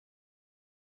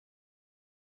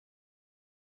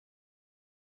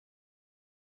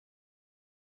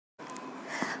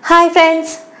Hi friends,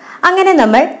 അങ്ങനെ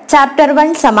നമ്മൾ chapter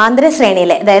 1 സമാന്തര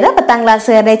ശ്രേണിയിലെ അതായത് 10ാം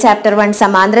ക്ലാസ്സുകാരുടെ ചാപ്റ്റർ 1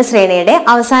 സമാന്തര ശ്രേണിയുടെ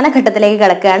അവസാന ഘട്ടത്തിലേക്ക്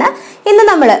കടക്കുകയാണ്. ഇന്ന്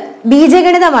നമ്മൾ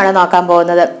ബീജഗണിതമാണ് നോക്കാൻ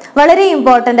പോകുന്നത്. വളരെ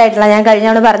ഇമ്പോർട്ടന്റ് ആയിട്ടുള്ള ഞാൻ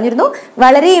കഴിഞ്ഞ പറഞ്ഞിരുന്നു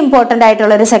വളരെ ഇമ്പോർട്ടന്റ്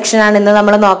ആയിട്ടുള്ള ഒരു സെക്ഷനാണ് ഇന്ന്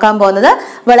നമ്മൾ നോക്കാൻ പോകുന്നത്.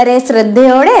 വളരെ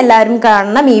ശ്രദ്ധയോടെ എല്ലാവരും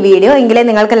കാണണം ഈ വീഡിയോ, എങ്കിലേ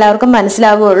നിങ്ങൾക്ക് എല്ലാവർക്കും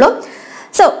മനസ്സിലാവുകയുള്ളൂ.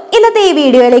 സോ ഇന്നത്തെ ഈ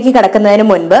വീഡിയോയിലേക്ക് കടക്കുന്നതിന്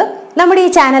മുൻപ് നമ്മുടെ ഈ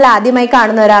ചാനൽ ആദ്യമായി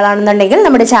കാണുന്ന ഒരാളാണെന്നുണ്ടെങ്കിൽ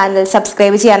നമ്മുടെ ചാനൽ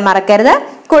സബ്സ്ക്രൈബ് ചെയ്യാൻ മറക്കരുത്.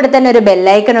 കൂടെ തന്നെ ഒരു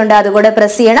ബെല്ലൈക്കൺ ഉണ്ട്, അതുകൂടെ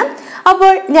പ്രസ് ചെയ്യണം.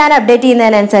 അപ്പോൾ ഞാൻ അപ്ഡേറ്റ്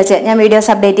ചെയ്യുന്നതിനനുസരിച്ച് ഞാൻ വീഡിയോസ്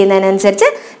അപ്ഡേറ്റ് ചെയ്യുന്നതിനനുസരിച്ച്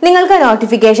നിങ്ങൾക്ക്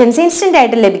നോട്ടിഫിക്കേഷൻസ് ഇൻസ്റ്റന്റ്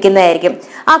ആയിട്ട് ലഭിക്കുന്നതായിരിക്കും.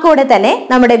 ആ കൂടെ തന്നെ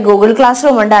നമ്മുടെ ഗൂഗിൾ ക്ലാസ്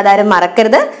റൂം ഉണ്ട്, അതാരും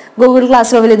മറക്കരുത്. ഗൂഗിൾ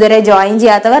ക്ലാസ് റൂമിൽ ഇതുവരെ ജോയിൻ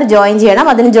ചെയ്യാത്തവർ ജോയിൻ ചെയ്യണം.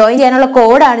 അതിന് ജോയിൻ ചെയ്യാനുള്ള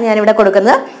കോഡാണ് ഞാൻ ഇവിടെ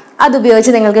കൊടുക്കുന്നത്.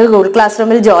 അതുപയോഗിച്ച് നിങ്ങൾക്ക് ഗൂഗിൾ ക്ലാസ്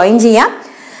റൂമിൽ ജോയിൻ ചെയ്യാം.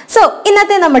 സോ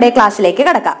ഇന്നത്തെ നമ്മുടെ ക്ലാസ്സിലേക്ക്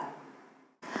കടക്കാം.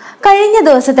 കഴിഞ്ഞ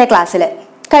ദിവസത്തെ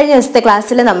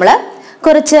ക്ലാസ്സിൽ നമ്മൾ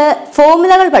കുറച്ച്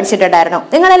ഫോർമുലകൾ പഠിച്ചിട്ടുണ്ടായിരുന്നു.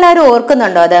 നിങ്ങളെല്ലാവരും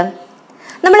ഓർക്കുന്നുണ്ടോ? അത്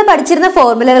നമ്മൾ പഠിച്ചിരുന്ന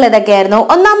ഫോർമുലകൾ ഏതൊക്കെയായിരുന്നു?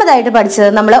 ഒന്നാമതായിട്ട് പഠിച്ചത്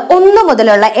നമ്മൾ 1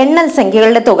 മുതലുള്ള എണ്ണൽ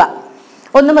സംഖ്യകളുടെ തുക,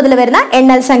 1 മുതൽ വരുന്ന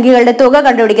എണ്ണൽ സംഖ്യകളുടെ തുക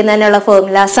കണ്ടുപിടിക്കുന്നതിനുള്ള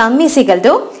formula some is equal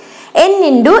to n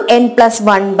into n plus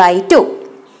 1/2.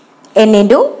 n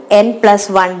into n plus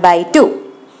 1/2.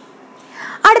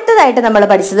 അടുത്തതായിട്ട് നമ്മൾ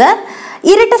പഠിച്ചത്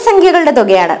ഇരട്ട സംഖ്യകളുടെ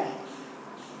തുകയാണ്.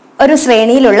 ഒരു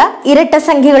ശ്രേണിയിലുള്ള ഇരട്ട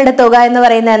സംഖ്യകളുടെ തുക എന്ന്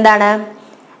പറയുന്നത് എന്താണ്?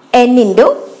 n into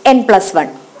n plus 1.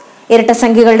 ഇരട്ട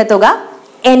സംഖ്യകളുടെ തുക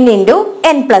n into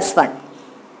n plus 1.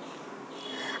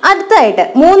 അടുത്തതായിട്ട്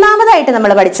മൂന്നാമതായിട്ട്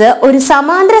നമ്മൾ പഠിച്ചത് ഒരു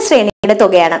സമാന്തര ശ്രേണിയുടെ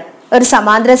തുകയാണ്. ഒരു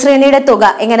സമാന്തര ശ്രേണിയുടെ തുക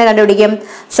എങ്ങനെ കണ്ടുപിടിക്കും?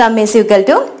 Some is equal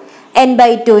to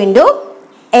n/2 into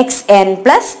xn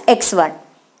plus x1.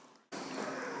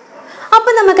 അപ്പൊ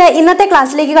നമുക്ക് ഇന്നത്തെ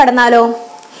ക്ലാസ്സിലേക്ക് കടന്നാലോ?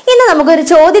 ഇന്ന് നമുക്കൊരു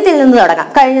ചോദ്യത്തിൽ നിന്ന് തുടങ്ങാം.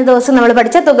 കഴിഞ്ഞ ദിവസം നമ്മൾ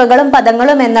പഠിച്ച തുകകളും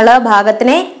പദങ്ങളും എന്നുള്ള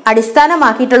ഭാഗത്തിനെ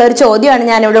അടിസ്ഥാനമാക്കിയിട്ടുള്ള ഒരു ചോദ്യമാണ്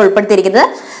ഞാൻ ഇവിടെ ഉൾപ്പെടുത്തിയിരിക്കുന്നത്.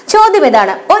 ചോദ്യം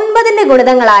ഇതാണ്: 9ന്റെ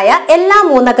ഗുണിതങ്ങളായ എല്ലാ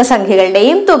 3 അക്ക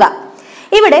സംഖ്യകളുടെയും തുക.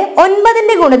 ഇവിടെ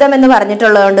 9ന്റെ ഗുണിതം എന്ന്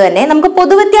പറഞ്ഞിട്ടുള്ളത് കൊണ്ട് തന്നെ നമുക്ക്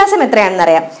പൊതുവ്യത്യാസം എത്രയാണെന്ന്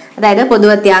അറിയാം. അതായത്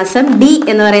പൊതുവ്യത്യാസം d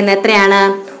എന്ന് പറയുന്നത് എത്രയാണ്?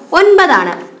 9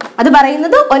 ആണ്. അത്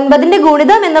പറയുന്നത് 9ന്റെ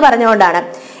ഗുണിതം എന്ന് പറഞ്ഞുകൊണ്ടാണ്.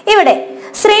 ഇവിടെ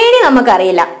ശ്രേണി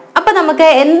നമുക്കറിയില്ല. അപ്പൊ നമുക്ക്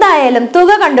എന്തായാലും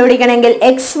തുക കണ്ടുപിടിക്കണമെങ്കിൽ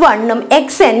x1ഉം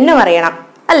xnഉം അറിയണം,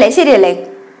 അല്ലേ? ശരിയല്ലേ?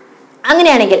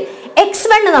 അങ്ങനെയാണെങ്കിൽ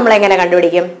x1 നമ്മൾ എങ്ങനെ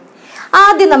കണ്ടുപിടിക്കും?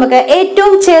 ആദ്യം നമുക്ക്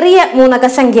ഏറ്റവും ചെറിയ 3 അക്ക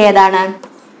സംഖ്യ ഏതാണ്?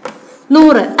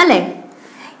 100, അല്ലേ?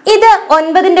 ഇത്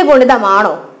 9ന്റെ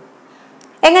ഗുണിതമാണോ?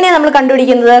 എങ്ങനെയാ നമ്മൾ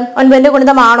കണ്ടുപിടിക്കുന്നത്? 9ന്റെ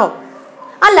ഗുണിതമാണോ?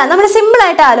 അല്ല. നമ്മൾ സിമ്പിൾ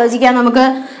ആയിട്ട് ആലോചിക്കാം. നമുക്ക്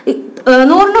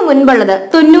 100ന് മുൻപുള്ളത്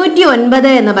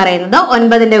 99 എന്ന് പറയുന്നത്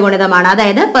 9ന്റെ ഗുണിതമാണ്.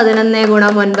 അതായത് 11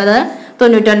 ഗുണം 9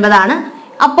 99 ആണ്.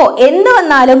 അപ്പോ എന്ത്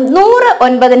വന്നാലും 100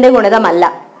 9ന്റെ ഗുണിതമല്ല.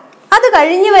 അത്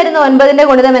കഴിഞ്ഞു വരുന്ന 9ന്റെ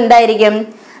ഗുണിതം എന്തായിരിക്കും?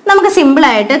 നമുക്ക് സിമ്പിൾ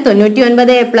ആയിട്ട്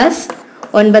 99 പ്ലസ്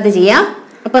 9 ചെയ്യാം.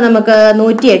 അപ്പൊ നമുക്ക്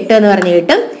 108 എന്ന് പറഞ്ഞു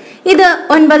കിട്ടും. ഇത്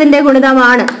 9ന്റെ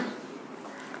ഗുണിതമാണ്,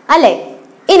 അല്ലെ?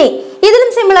 ഇനി ഇതിലും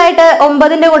സിമ്പിൾ ആയിട്ട്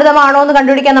 9ന്റെ ഗുണിതമാണോ എന്ന്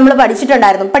കണ്ടുപിടിക്കാൻ നമ്മൾ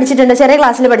പഠിച്ചിട്ടുണ്ട്, ചെറിയ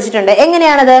ക്ലാസ്സിൽ പഠിച്ചിട്ടുണ്ട്.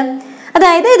 എങ്ങനെയാണത്?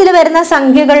 അതായത് ഇതിൽ വരുന്ന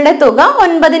സംഖ്യകളുടെ തുക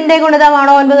 9ന്റെ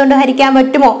ഗുണിതമാണോ, 9 കൊണ്ട് ഹരിക്കാൻ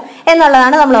പറ്റുമോ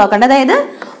എന്നുള്ളതാണ് നമ്മൾ നോക്കേണ്ടത്. അതായത്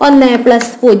 1 +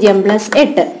 0 +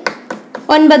 8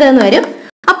 9 എന്ന് വരും.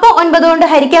 അപ്പൊ 9 കൊണ്ട്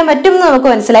ഹരിക്കാൻ പറ്റും എന്ന് നമുക്ക്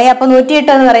മനസ്സിലായി. അപ്പൊ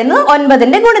 108 എന്ന് പറയുന്നത്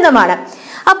 9ന്റെ ഗുണിതമാണ്.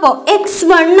 അപ്പോ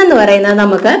x1 എന്ന് പറയുന്നത്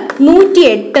നമുക്ക്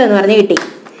 108 എന്ന് പറഞ്ഞ് കിട്ടി.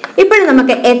 ഇപ്പോഴും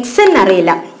നമുക്ക് xn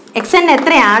അറിയില്ല. xn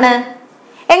എത്രയാണ്?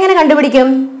 എങ്ങനെ കണ്ടുപിടിക്കും?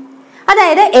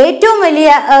 അതായത് ഏറ്റവും വലിയ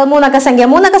 3 അക്ക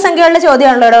സംഖ്യകളുടെ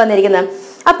ചോദ്യമാണല്ലോ ഇവിടെ വന്നിരിക്കുന്നത്.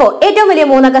 അപ്പോ ഏറ്റവും വലിയ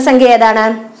 3 അക്ക സംഖ്യ ഏതാണ്?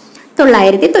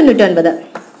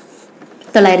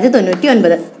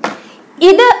 999.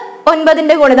 ഇത്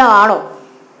 9ന്റെ ഗുണിതമാണോ?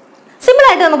 സിമ്പിൾ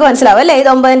ആയിട്ട് നമുക്ക് മനസ്സിലാവും, അല്ലെ? ഇത്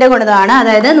 9ന്റെ ഗുണിതമാണ്.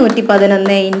 അതായത്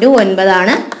 111 × 9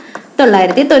 ആണ്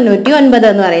 999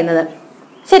 എന്ന് പറയുന്നത്.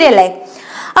 ശരിയല്ലേ?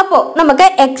 അപ്പോ നമുക്ക്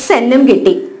xnഉം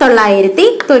കിട്ടി,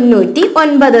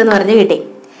 999 എന്ന് പറഞ്ഞ് കിട്ടി.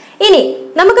 ഇനി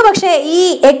നമുക്ക് പക്ഷെ ഈ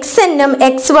xnഉം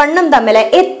x1ഉം തമ്മിൽ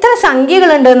എത്ര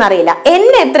സംഖ്യകളുണ്ട് എന്ന് അറിയില്ല. n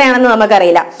എത്രയാണെന്ന്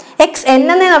നമുക്കറിയില്ല. xn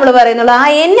എന്നേ നമ്മൾ പറയുന്നുള്ളൂ. ആ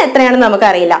n എത്രയാണെന്ന്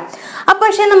നമുക്കറിയില്ല. അപ്പൊ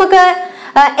പക്ഷെ നമുക്ക്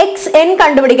xn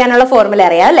കണ്ടുപിടിക്കാനുള്ള ഫോർമുല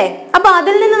അറിയാം, അല്ലെ? അപ്പൊ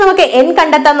അതിൽ നിന്ന് നമുക്ക് n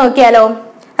കണ്ടെത്താൻ നോക്കിയാലോ?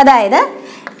 അതായത്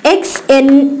xn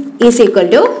is equal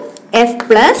to f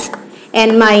plus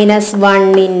n minus 1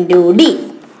 into d.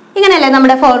 ഇങ്ങനെയല്ലേ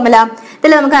നമ്മുടെ ഫോർമുല?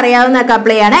 ഇതിൽ നമുക്ക് അറിയാവുന്ന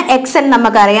അപ്ലൈ ആണ്. xn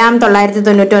നമുക്കറിയാം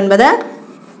 999,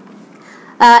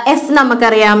 f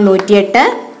നമുക്കറിയാം 108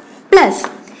 പ്ലസ്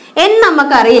n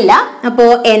നമുക്കറിയില്ല. അപ്പോ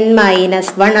n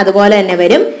മൈനസ് 1 അതുപോലെ തന്നെ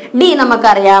വരും. d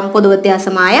നമുക്കറിയാം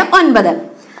പൊതുവ്യത്യാസമായ 9.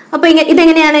 അപ്പൊ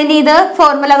ഇതെങ്ങനെയാണ്? ഇനി ഇത്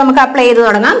ഫോർമുല നമുക്ക് അപ്ലൈ ചെയ്ത്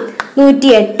തുടങ്ങാം.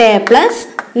 108 പ്ലസ്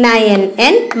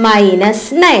 9n മൈനസ്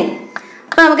 9.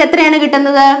 അപ്പൊ നമുക്ക് എത്രയാണ്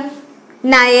കിട്ടുന്നത്?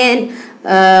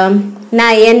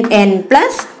 9n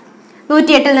പ്ലസ്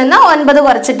 108ൽ നിന്ന് 9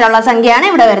 കുറച്ചിട്ടുള്ള സംഖ്യയാണ്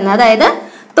ഇവിടെ വരുന്നത്. അതായത്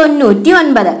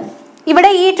 99. ഇവിടെ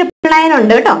ഈ 999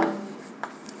 ഉണ്ട് കേട്ടോ.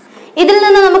 ഇതിൽ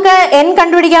നിന്ന് നമുക്ക് n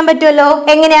കണ്ടുപിടിക്കാൻ പറ്റുമല്ലോ.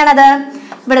 എങ്ങനെയാണത്?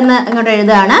 ഇവിടുന്ന് ഇങ്ങോട്ട്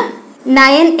എഴുതുകയാണ്.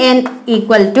 9n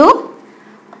ഈക്വൽ ടു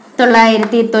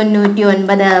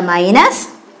 999 മൈനസ്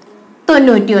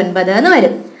 99 എന്ന്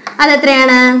വരും.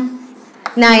 അതെത്രയാണ്?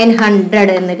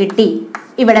 900 എന്ന് കിട്ടി.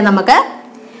 ഇവിടെ നമുക്ക്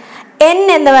n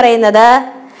എന്ന് പറയുന്നത്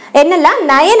n അല്ല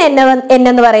 9n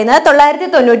എന്ന് പറയുന്നത്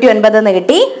 999 എന്ന്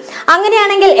കിട്ടി.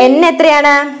 അങ്ങനെയാണെങ്കിൽ n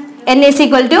എത്രയാണ്? n is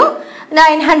equal to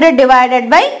 900 divided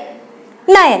by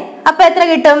 9. അപ്പൊ എത്ര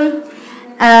കിട്ടും?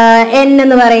 n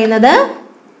എന്ന് പറയുന്നത്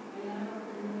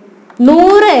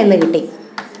 100 എന്ന് കിട്ടി.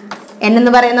 n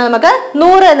എന്ന് പറയുന്നത് നമുക്ക്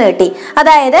 100 എന്ന് കിട്ടി.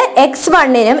 അതായത്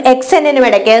x1നും xnനും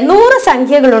ഇടയ്ക്ക് 100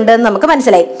 സംഖ്യകളുണ്ട് എന്ന് നമുക്ക്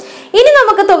മനസ്സിലായി. ഇനി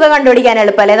നമുക്ക് തുക കണ്ടുപിടിക്കാൻ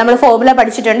എളുപ്പമല്ലേ? നമ്മൾ ഫോർമുല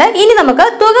പഠിച്ചിട്ടുണ്ട്. ഇനി നമുക്ക്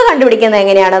തുക കണ്ടുപിടിക്കുന്നത്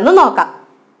എങ്ങനെയാണെന്ന് നോക്കാം.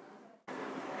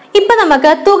 ഇപ്പൊ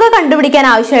നമുക്ക് തുക കണ്ടുപിടിക്കാൻ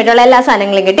ആവശ്യമായിട്ടുള്ള എല്ലാ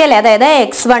സാധനങ്ങളും കിട്ടി അല്ലെ? അതായത്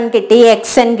x1 കിട്ടി,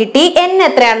 xn കിട്ടി, n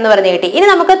എത്രയാണെന്ന് പറഞ്ഞ് കിട്ടി. ഇനി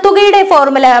നമുക്ക് തുകയുടെ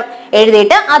ഫോർമുല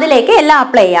എഴുതിയിട്ട് അതിലേക്ക് എല്ലാം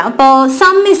അപ്ലൈ ചെയ്യാം. അപ്പോ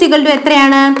സം ഈസ് ഈക്വൽ ടു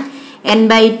എത്രയാണ്?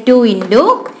 n/2 into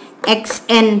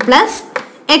xn plus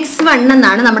x1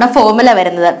 എന്നാണ് നമ്മുടെ ഫോർമുല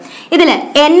വരുന്നത്. ഇതില്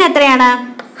n എത്രയാണ്?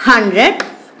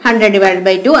 100 ഡിവൈഡ്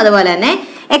ബൈ 2. അതുപോലെ തന്നെ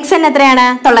xn എത്രയാണ്?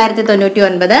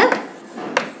 999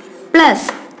 പ്ലസ്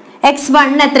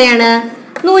x1 എത്രയാണ്?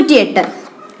 108.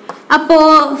 അപ്പോ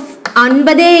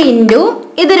 50 ഇൻറ്റു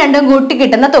ഇത് രണ്ടും കൂട്ടി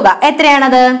കിട്ടുന്ന തുക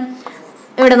എത്രയാണത്?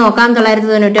 ഇവിടെ നോക്കാം.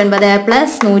 999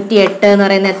 പ്ലസ് 108 എന്ന്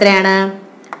പറയുന്നത് എത്രയാണ്?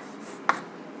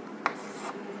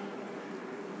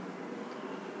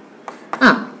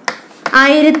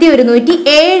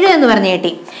 1107 എന്ന് പറഞ്ഞു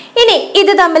കിട്ടി. ഇനി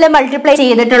ഇത് തമ്മിൽ മൾട്ടിപ്ലൈ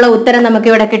ചെയ്തിട്ടുള്ള ഉത്തരം നമുക്ക്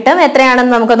ഇവിടെ കിട്ടും.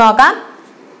 എത്രയാണെന്ന് നമുക്ക് നോക്കാം.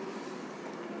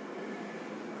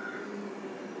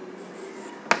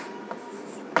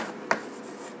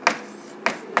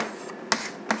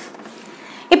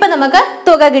 ഇപ്പൊ നമുക്ക്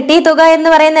തുക കിട്ടി. തുക എന്ന്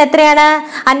പറയുന്നത് എത്രയാണ്?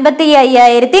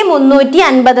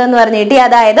 55,350 എന്ന് പറഞ്ഞു കിട്ടി.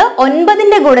 അതായത്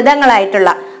 9ന്റെ ഗുണിതങ്ങളായിട്ടുള്ള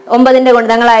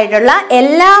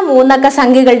എല്ലാ 3 അക്ക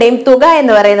സംഖ്യകളുടെയും തുക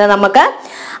എന്ന് പറയുന്നത് നമുക്ക്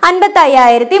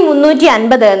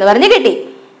 55,350 എന്ന് പറഞ്ഞ് കിട്ടി.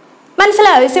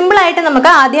 മനസ്സിലായോ? സിമ്പിൾ ആയിട്ട് നമുക്ക്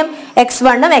ആദ്യം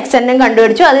x1ഉം xnഉം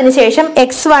കണ്ടുപിടിച്ചു. അതിനുശേഷം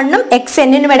x1ഉം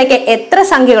xnനും ഇടയ്ക്ക് എത്ര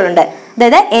സംഖ്യകളുണ്ട്,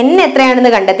 അതായത് n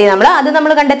എത്രയാണെന്ന് കണ്ടെത്തി. അത്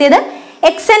നമ്മൾ കണ്ടെത്തിയത്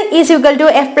xn is equal to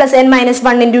f plus n minus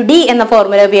 1 into d എന്ന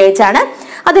ഫോർമുല ഉപയോഗിച്ചാണ്.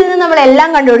 അതിൽ നിന്ന് നമ്മൾ എല്ലാം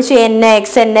കണ്ടുപിടിച്ചു. n,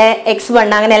 xn, x1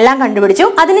 അങ്ങനെ എല്ലാം കണ്ടുപിടിച്ചു.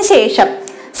 അതിനുശേഷം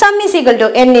some is equal to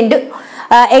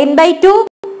n/2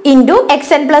 into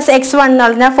xn plus x1 എന്ന്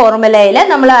പറഞ്ഞ ഫോർമുലയിൽ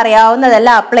നമ്മൾ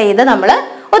അറിയാവുന്നതെല്ലാം അപ്ലൈ ചെയ്ത് നമ്മൾ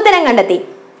ഉത്തരം കണ്ടെത്തി.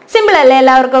 സിമ്പിൾ അല്ലേ?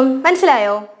 എല്ലാവർക്കും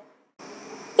മനസ്സിലായോ?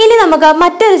 ഇനി നമുക്ക്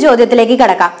മറ്റൊരു ചോദ്യത്തിലേക്ക്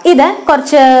കടക്കാം. ഇത്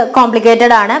കുറച്ച്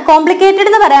കോംപ്ലിക്കേറ്റഡ് ആണ്. കോംപ്ലിക്കേറ്റഡ്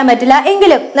എന്ന് പറയാൻ പറ്റില്ല,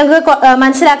 എങ്കിലും നമുക്ക്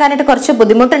മനസ്സിലാക്കാനായിട്ട് കുറച്ച്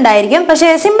ബുദ്ധിമുട്ടുണ്ടായിരിക്കും. പക്ഷേ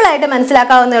സിമ്പിൾ ആയിട്ട്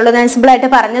മനസ്സിലാക്കാവുന്നേ ഉള്ളൂ. ഞാൻ സിമ്പിൾ ആയിട്ട്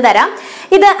പറഞ്ഞു തരാം.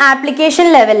 ഇത് ആപ്ലിക്കേഷൻ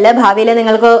ലെവലിൽ ഭാവിയിൽ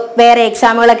നിങ്ങൾക്ക് വേറെ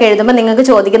എക്സാമുകളൊക്കെ എഴുതുമ്പോൾ നിങ്ങൾക്ക്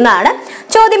ചോദിക്കുന്നതാണ്.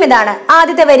 ചോദ്യം ഇതാണ്.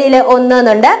 ആദ്യത്തെ വരിയിൽ 1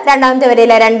 എന്നുണ്ട്, രണ്ടാമത്തെ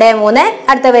വരിയിൽ 2, 3,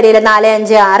 അടുത്ത വരിയിൽ 4,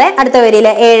 5, 6, അടുത്ത വരിയിൽ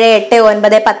 7, 8,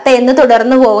 9, 10 എന്ന്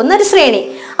തുടർന്ന് പോകുന്ന ഒരു ശ്രേണി.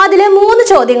 അതിൽ 3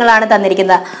 ചോദ്യങ്ങളാണ്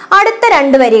തന്നിരിക്കുന്നത്. അടുത്ത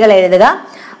 2 വരികൾ എഴുതുക.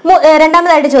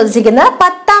 രണ്ടാമതായിട്ട് ചോദിച്ചിരിക്കുന്നത്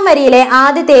 10ാം വരിയിലെ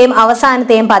ആദ്യത്തെയും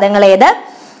അവസാനത്തെയും പദങ്ങൾ ഏത്?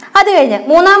 അത് കഴിഞ്ഞ്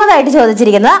മൂന്നാമതായിട്ട്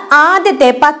ചോദിച്ചിരിക്കുന്നത് ആദ്യത്തെ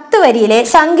 10 വരിയിലെ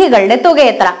സംഖ്യകളുടെ തുക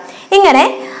എത്ര? ഇങ്ങനെ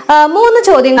 3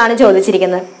 ചോദ്യങ്ങളാണ്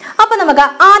ചോദിച്ചിരിക്കുന്നത്. അപ്പൊ നമുക്ക്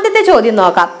ആദ്യത്തെ ചോദ്യം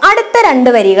നോക്കാം. അടുത്ത 2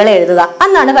 വരികൾ എഴുതുക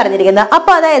എന്നാണ് പറഞ്ഞിരിക്കുന്നത്.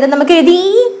 അപ്പൊ അതായത് നമുക്ക്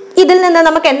ഇതിൽ നിന്ന്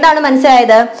നമുക്ക് എന്താണ്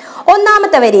മനസ്സിലായത്?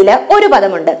 ഒന്നാമത്തെ വരിയിൽ 1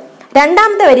 പദമുണ്ട്,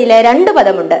 രണ്ടാമത്തെ വരിയിൽ 2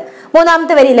 പദമുണ്ട്,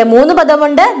 മൂന്നാമത്തെ വരിയിൽ 3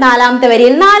 പദമുണ്ട്, നാലാമത്തെ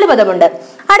വരിയിൽ 4 പദമുണ്ട്.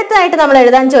 അടുത്തതായിട്ട് നമ്മൾ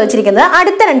എഴുതാൻ ചോദിച്ചിരിക്കുന്നത്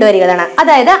അടുത്ത 2 വരികളാണ്.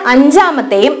 അതായത്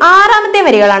 5ാമത്തെയും 6ാമത്തെയും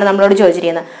വരികളാണ് നമ്മളോട്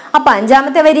ചോദിച്ചിരിക്കുന്നത്. അപ്പൊ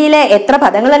 5ാമത്തെ വരിയിൽ എത്ര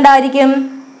പദങ്ങൾ ഉണ്ടായിരിക്കും?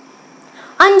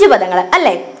 5 പദങ്ങൾ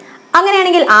അല്ലേ?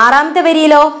 അങ്ങനെയാണെങ്കിൽ 6ാമത്തെ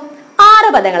വരിയിലോ 6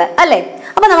 പദങ്ങൾ അല്ലേ?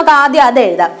 അപ്പൊ നമുക്ക് ആദ്യം അത്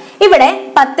എഴുതാം. ഇവിടെ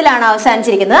 10ലാണ്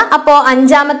അവസാനിച്ചിരിക്കുന്നത്. അപ്പോ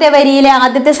 5ാമത്തെ വരിയിലെ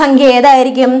ആദ്യത്തെ സംഖ്യ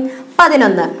ഏതായിരിക്കും?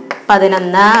 11,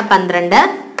 12,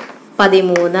 13,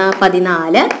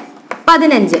 14,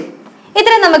 15.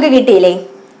 ഇത്രയും നമുക്ക് കിട്ടിയില്ലേ?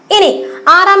 ഇനി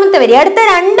 6ാമത്തെ വരി, അടുത്ത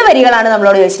 2 വരികളാണ്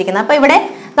നമ്മളോട് ചോദിച്ചിരിക്കുന്നത്. അപ്പൊ ഇവിടെ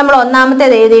നമ്മൾ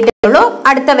ഒന്നാമത്തേത് എഴുതിയിട്ടുള്ളൂ.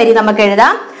 അടുത്ത വരി നമുക്ക്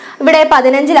എഴുതാം. ഇവിടെ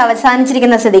 15ൽ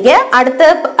അവസാനിച്ചിരിക്കുന്ന സ്ഥിതിക്ക്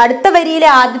അടുത്ത വരിയിലെ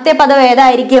ആദ്യത്തെ പദം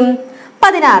ഏതായിരിക്കും?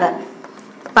 16,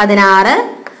 17,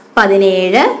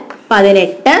 18,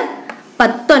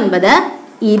 19,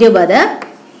 20,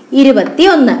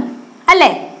 21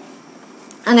 അല്ലേ?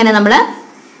 അങ്ങനെ നമ്മൾ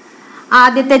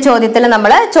ആദ്യത്തെ ചോദ്യത്തിൽ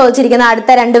നമ്മൾ ചോദിച്ചിരിക്കുന്ന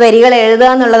അടുത്ത 2 വരികൾ എഴുതുക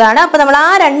എന്നുള്ളതാണ്. അപ്പൊ നമ്മൾ ആ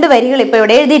 2 വരികൾ ഇപ്പൊ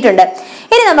ഇവിടെ എഴുതിയിട്ടുണ്ട്.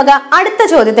 ഇനി നമുക്ക് അടുത്ത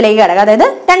ചോദ്യത്തിലേക്ക് കടക്കാം. അതായത്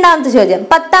രണ്ടാമത്തെ ചോദ്യം,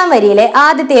 10ാം വരിയിലെ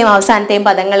ആദ്യത്തെയും അവസാനത്തെയും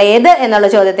പദങ്ങൾ ഏത് എന്നുള്ള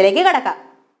ചോദ്യത്തിലേക്ക് കടക്കാം.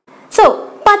 സോ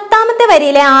പത്താമത്തെ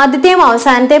വരിയിലെ ആദ്യത്തെയും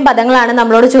അവസാനത്തെയും പദങ്ങളാണ്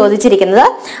നമ്മളോട് ചോദിച്ചിരിക്കുന്നത്.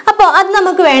 അപ്പോൾ അത്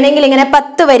നമുക്ക് വേണമെങ്കിൽ ഇങ്ങനെ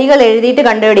 10 വരികൾ എഴുതിയിട്ട്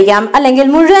കണ്ടുപിടിക്കാം, അല്ലെങ്കിൽ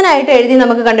മുഴുവനായിട്ട് എഴുതി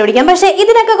നമുക്ക് കണ്ടുപിടിക്കാം. പക്ഷെ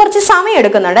ഇതിനൊക്കെ കുറച്ച് സമയം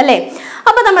എടുക്കുന്നുണ്ട് അല്ലേ?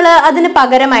 അപ്പൊ നമ്മൾ അതിന്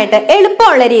പകരമായിട്ട്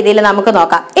എളുപ്പമുള്ള രീതിയിൽ നമുക്ക്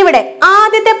നോക്കാം. ഇവിടെ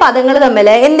ആദ്യത്തെ പദങ്ങൾ തമ്മിൽ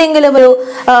എന്തെങ്കിലും ഒരു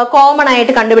കോമൺ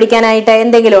ആയിട്ട് കണ്ടുപിടിക്കാനായിട്ട്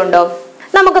എന്തെങ്കിലും ഉണ്ടോ?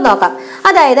 നമുക്ക് നോക്കാം.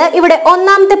 അതായത് ഇവിടെ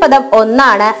ഒന്നാമത്തെ പദം 1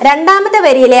 ആണ്, രണ്ടാമത്തെ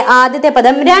വരിയിലെ ആദ്യത്തെ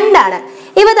പദം 2 ആണ്.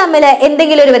 ഇവ തമ്മിൽ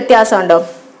എന്തെങ്കിലും ഒരു വ്യത്യാസം ഉണ്ടോ?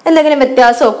 എന്തെങ്കിലും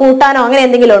വ്യത്യാസമോ കൂട്ടാനോ അങ്ങനെ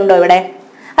എന്തെങ്കിലും ഉണ്ടോ ഇവിടെ?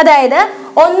 അതായത്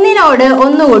 1നോട്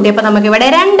 1 കൂട്ടിയപ്പോൾ നമുക്ക് ഇവിടെ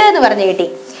 2 എന്ന് പറഞ്ഞു കിട്ടി.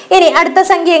 ഇനി അടുത്ത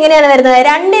സംഖ്യ എങ്ങനെയാണ് വരുന്നത്?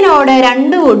 2നോട്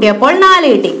 2 കൂട്ടിയപ്പോൾ 4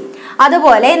 കിട്ടി.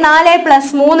 അതുപോലെ 4 +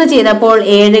 3 ചെയ്തപ്പോൾ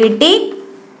 7 കിട്ടി.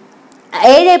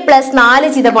 7 + 4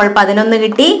 ചെയ്തപ്പോൾ 11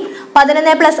 കിട്ടി.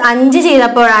 11 + 5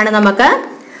 ചെയ്തപ്പോഴാണ് നമുക്ക്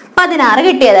 16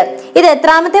 കിട്ടിയത്. ഇത്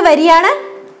എത്രാമത്തെ വരിയാണ്?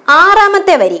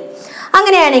 6ാമത്തെ വരി.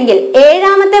 അങ്ങനെയാണെങ്കിൽ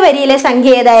 7ാമത്തെ വരിയിലെ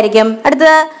സംഖ്യ ഏതായിരിക്കും?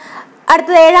 അടുത്തത്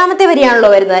 7ാമത്തെ വരിയാണല്ലോ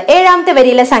വരുന്നത്. 7ാമത്തെ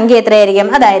വരിയിലെ സംഖ്യ എത്രയായിരിക്കും?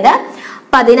 അതായത്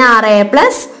 16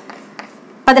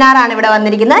 ആണ് ഇവിടെ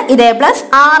വന്നിരിക്കുന്നത്. ഇതേ +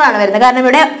 6 ആണ് വരുന്നത്. കാരണം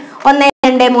ഇവിടെ 1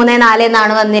 2 3 4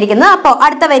 എന്നാണ് വന്നിരിക്കുന്നത്. അപ്പോൾ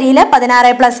അടുത്ത വരിയിൽ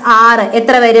 16 + 6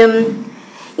 എത്ര വരും?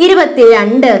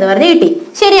 22 എന്ന് പറഞ്ഞ് കിട്ടി.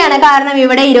 ശരിയാണ്, കാരണം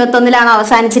ഇവിടെ 21ലാണ്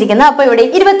അവസാനിച്ചിരിക്കുന്നത്. അപ്പൊ ഇവിടെ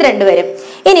 22 വരും.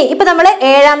 ഇനി ഇപ്പൊ നമ്മൾ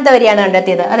 7ാമത്തെ വരിയാണ്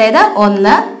കണ്ടെത്തിയത്. അതായത്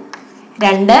 1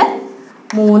 2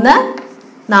 3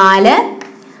 4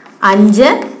 5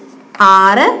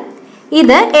 6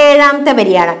 ഇത് 7ാമത്തെ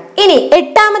വരിയാണ്. ഇനി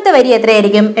 8ാമത്തെ വരി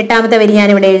എത്രയായിരിക്കും? 8ാമത്തെ വരി ഞാൻ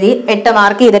ഇവിടെ എഴുതി 8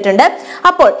 മാർക്ക് ചെയ്തിട്ടുണ്ട്.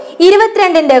 അപ്പോൾ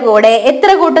 22ന്റെ കൂടെ എത്ര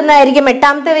കൂട്ടുന്നതായിരിക്കും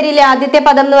 8ാമത്തെ വരിയിലെ ആദ്യത്തെ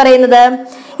പദം എന്ന് പറയുന്നത്?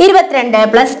 22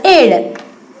 + 7.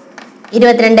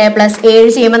 22 + 7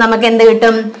 ചെയ്യുമ്പോൾ നമുക്ക് എന്ത്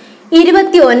കിട്ടും?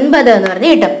 29 എന്ന് പറഞ്ഞ്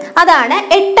കിട്ടും. അതാണ്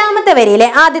 8ാമത്തെ വരിയിലെ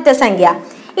ആദ്യത്തെ സംഖ്യ.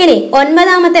 ഇനി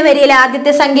 9ാമത്തെ വരിയിലെ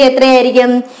ആദ്യത്തെ സംഖ്യ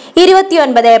എത്രയായിരിക്കും?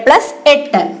 29 +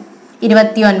 8.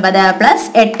 29 +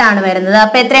 8 ആണ് വരുന്നത്.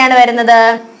 അപ്പൊ എത്രയാണ് വരുന്നത്?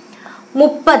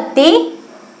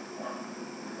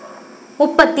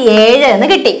 37 എന്ന്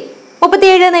കിട്ടി.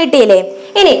 37 എന്ന് കിട്ടിയില്ലേ?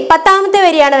 ഇനി 10ാമത്തെ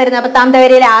വരിയാണ് വരുന്നത്. 10ാമത്തെ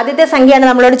വരിയിലെ ആദ്യത്തെ സംഖ്യയാണ്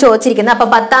നമ്മളോട് ചോദിച്ചിരിക്കുന്നത്. അപ്പൊ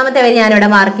 10ാമത്തെ വരി ഞാൻ ഇവിടെ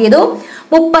മാർക്ക് ചെയ്തു.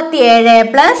 37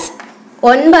 +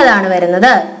 9 ആണ്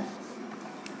വരുന്നത്.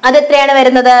 അതെത്രയാണ്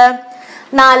വരുന്നത്?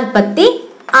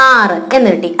 46 എന്ന്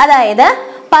കിട്ടി. അതായത്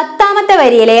 10ാമത്തെ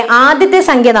വരിയിലെ ആദ്യത്തെ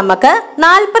സംഖ്യ നമുക്ക്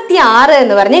 46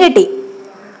 എന്ന് പറഞ്ഞ് കിട്ടി.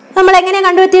 നമ്മൾ എങ്ങനെ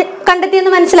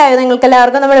കണ്ടെത്തിയെന്ന് മനസ്സിലായോ നിങ്ങൾക്ക്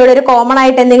എല്ലാവർക്കും? നമ്മൾ ഇവിടെ ഒരു കോമൺ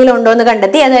ആയിട്ട് എന്തെങ്കിലും ഉണ്ടോ എന്ന്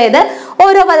കണ്ടെത്തി. അതായത്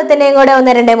ഓരോ പദത്തിന്റെയും കൂടെ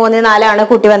 1 2 3 4 ആണ്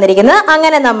കൂട്ടി വന്നിരിക്കുന്നത്.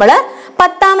 അങ്ങനെ നമ്മൾ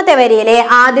 10ാമത്തെ വരിയിലെ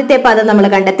ആദ്യത്തെ പദം നമ്മൾ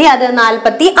കണ്ടെത്തി. അത്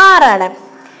 46 ആണ്.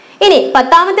 ഇനി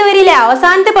 10ാമത്തെ വരിയിലെ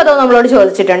അവസാനത്തെ പദവും നമ്മളോട്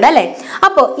ചോദിച്ചിട്ടുണ്ട് അല്ലെ?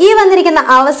 അപ്പോ ഈ വന്നിരിക്കുന്ന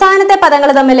അവസാനത്തെ പദങ്ങൾ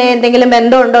തമ്മിൽ എന്തെങ്കിലും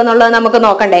ബന്ധമുണ്ടോ എന്നുള്ളത് നമുക്ക്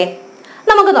നോക്കണ്ടേ?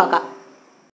 നമുക്ക് നോക്കാം.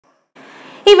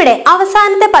 ഇവിടെ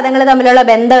അവസാനത്തെ പദങ്ങൾ തമ്മിലുള്ള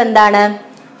ബന്ധം എന്താണ്?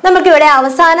 നമുക്കിവിടെ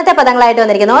അവസാനത്തെ പദങ്ങളായിട്ട്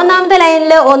വന്നിരിക്കുന്നത്. ഒന്നാമത്തെ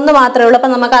ലൈനിൽ 1 മാത്രമേ ഉള്ളൂ. അപ്പൊ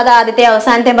നമുക്ക് അത് ആദ്യത്തെ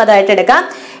അവസാനത്തെ പദമായിട്ട് എടുക്കാം.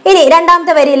 ഇനി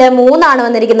രണ്ടാമത്തെ വരിയിൽ 3 ആണ്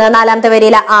വന്നിരിക്കുന്നത്. 4ാമത്തെ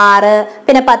വരിയിൽ 6,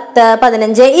 പിന്നെ 10,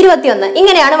 15, 21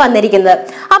 ഇങ്ങനെയാണ് വന്നിരിക്കുന്നത്.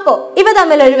 അപ്പോ ഇവ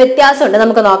തമ്മിൽ ഒരു വ്യത്യാസമുണ്ട്,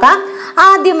 നമുക്ക് നോക്കാം.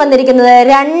 ആദ്യം വന്നിരിക്കുന്നത്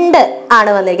 2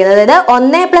 ആണ് വന്നിരിക്കുന്നത്. അതായത്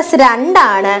 1 + 2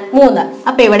 ആണ് 3.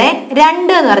 അപ്പൊ ഇവിടെ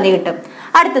 2 എന്ന് പറഞ്ഞു കിട്ടും.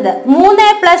 അടുത്തത് 3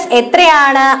 +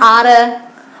 എത്രയാണ്? 6,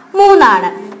 3 ആണ്.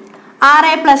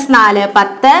 6 + 4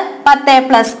 10, 10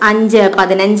 + 5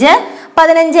 15,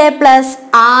 15 +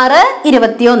 6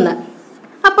 21.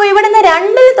 അപ്പോൾ ഇവിടുന്ന്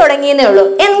 2 തുടങ്ങിയെന്നേ ഉള്ളൂ.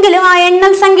 എങ്കിലും ആ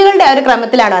എണ്ണൽ സംഖ്യകളുടെ ഒരു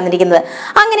ക്രമത്തിലാണ് വന്നിരിക്കുന്നത്.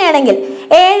 അങ്ങനെയാണെങ്കിൽ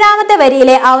 7ാമത്തെ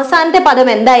വരിയിലെ അവസാനത്തെ പദം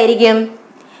എന്തായിരിക്കും?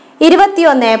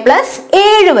 21 +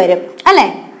 7 വരും അല്ലെ?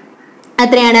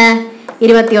 എത്രയാണ്?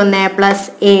 21 +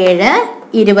 7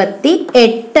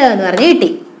 28 എന്ന് പറഞ്ഞ് കിട്ടി.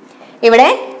 ഇവിടെ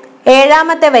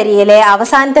 7ാമത്തെ വരിയിലെ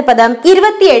അവസാനത്തെ പദം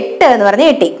 28 എന്ന് പറഞ്ഞ്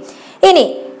കിട്ടി. ഇനി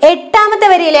 8ാമത്തെ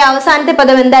വരിയിലെ അവസാനത്തെ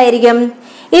പദം എന്തായിരിക്കും?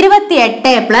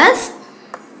 28 +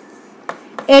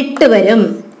 8 വരും.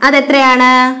 അതെത്രയാണ്?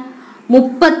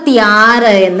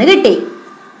 36 എന്ന് കിട്ടി.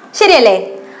 ശരിയല്ലേ?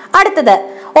 അടുത്തത്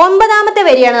 9ാമത്തെ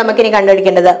വരിയാണ് നമുക്കിനി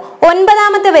കണ്ടുപിടിക്കേണ്ടത്.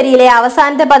 9ാമത്തെ വരിയിലെ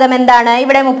അവസാനത്തെ പദം എന്താണ്?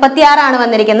 ഇവിടെ 36 ആണ്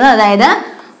വന്നിരിക്കുന്നത്. അതായത്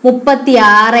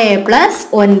 36 +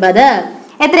 9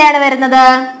 എത്രയാണ് വരുന്നത്?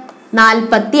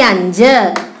 45.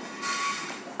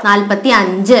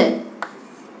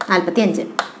 45.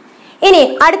 ഇനി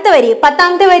അടുത്ത വരി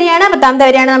 10ാമത്തെ വരിയാണ്. 10ാമത്തെ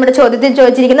വരിയാണ് നമ്മുടെ ചോദ്യത്തിൽ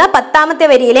ചോദിച്ചിരിക്കുന്നത്. 10ാമത്തെ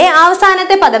വരിയിലെ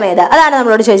അവസാനത്തെ പദം ഏത്? അതാണ്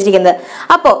നമ്മളോട് ചോദിച്ചിരിക്കുന്നത്.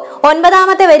 അപ്പോ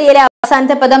 9ാമത്തെ വരിയിലെ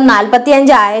അവസാനത്തെ പദം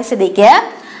 45 ആയ സ്ഥിതിക്ക്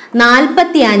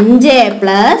 45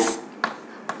 +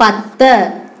 10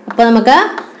 അപ്പൊ നമുക്ക്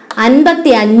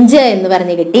 55 എന്ന്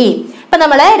പറഞ്ഞ് കിട്ടി. ഇപ്പൊ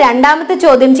നമ്മള് രണ്ടാമത്തെ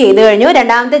ചോദ്യം ചെയ്തു കഴിഞ്ഞു.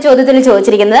 രണ്ടാമത്തെ ചോദ്യത്തിൽ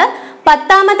ചോദിച്ചിരിക്കുന്നത്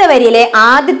 10ാമത്തെ വരിയിലെ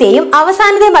ആദ്യത്തെയും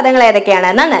അവസാനത്തെയും പദങ്ങൾ ഏതൊക്കെയാണ്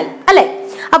എന്നാണ് അല്ലെ?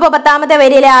 അപ്പൊ 10ാമത്തെ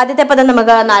വരിയിലെ ആദ്യത്തെ പദം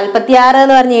നമുക്ക് 46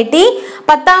 എന്ന് പറഞ്ഞ് കിട്ടി.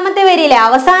 10ാമത്തെ വരിയിലെ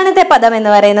അവസാനത്തെ പദം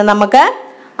എന്ന് പറയുന്നത് നമുക്ക്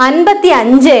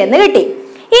 55 എന്ന് കിട്ടി.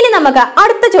 ഇനി നമുക്ക്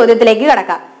അടുത്ത ചോദ്യത്തിലേക്ക്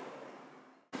കടക്കാം.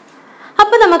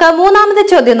 അപ്പൊ നമുക്ക് മൂന്നാമത്തെ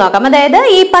ചോദ്യം നോക്കാം. അതായത്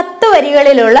ഈ 10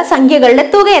 വരികളിലുള്ള സംഖ്യകളുടെ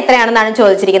തുക എത്രയാണെന്നാണ്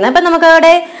ചോദിച്ചിരിക്കുന്നത്. അപ്പൊ നമുക്ക്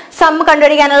അവിടെ സം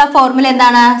കണ്ടുപിടിക്കാനുള്ള ഫോർമുല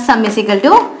എന്താണ്? Some is equal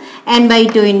to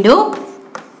n/2 into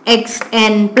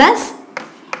xn plus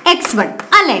x1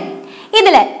 അല്ലെ.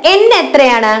 ഇതില് n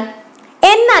എത്രയാണ്?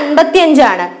 n 55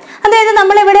 ആണ്. അതായത്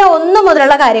നമ്മളിവിടെ 1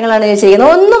 മുതലുള്ള കാര്യങ്ങളാണ്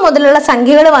ചോദിച്ചിരിക്കുന്നത്. 1 മുതലുള്ള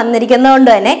സംഖ്യകൾ വന്നിരിക്കുന്നത് കൊണ്ട്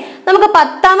തന്നെ നമുക്ക്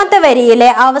 10ാമത്തെ വരിയിലെ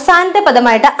അവസാനത്തെ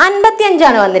പദമായിട്ട് 55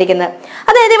 ആണ് വന്നിരിക്കുന്നത്.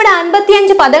 അതായത് ഇവിടെ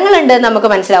 55 പദങ്ങൾ ഉണ്ട് നമുക്ക്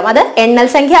മനസ്സിലാവും. അത് എണ്ണൽ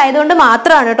സംഖ്യ ആയതുകൊണ്ട്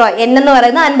മാത്രമാണ് കേട്ടോ n എന്ന്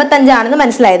പറയുന്നത് 55 ആണെന്ന്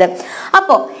മനസ്സിലായത്.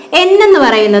 അപ്പോ n എന്ന്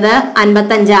പറയുന്നത്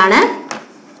 55 ആണ്,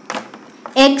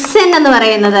 xn എന്ന്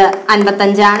പറയുന്നത്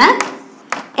 55 ആണ്,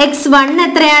 x1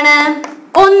 എത്രയാണ്?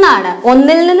 1 ആണ്.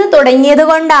 1ൽ നിന്ന് തുടങ്ങിയത്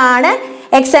കൊണ്ടാണ്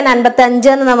xn 55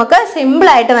 എന്ന് നമുക്ക് സിമ്പിൾ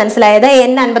ആയിട്ട് മനസ്സിലായത്.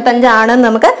 n 55 ആണെന്ന്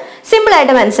നമുക്ക് സിമ്പിൾ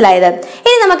ആയിട്ട് മനസ്സിലായത്.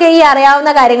 ഇനി നമുക്ക് ഈ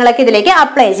അറിയാവുന്ന കാര്യങ്ങളൊക്കെ ഇതിലേക്ക്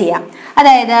അപ്ലൈ ചെയ്യാം.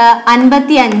 അതായത്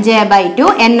 55/2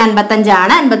 n 55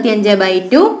 ആണ്.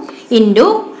 55/2 ഇൻറ്റു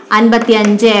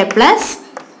 55 പ്ലസ്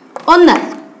 1.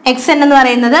 xn എന്ന്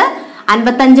പറയുന്നത്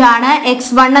 55 ആണ്,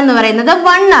 x1 എന്ന് പറയുന്നത്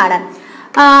 1 ആണ്.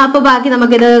 അപ്പൊ ബാക്കി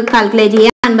നമുക്കിത് കാൽക്കുലേറ്റ് ചെയ്യാം.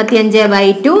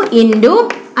 55/2 ഇൻറ്റു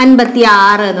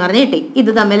 56 എന്ന് പറഞ്ഞ് കിട്ടി.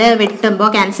 ഇത് തമ്മിൽ വെട്ടുമ്പോൾ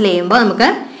ക്യാൻസൽ ചെയ്യുമ്പോൾ നമുക്ക്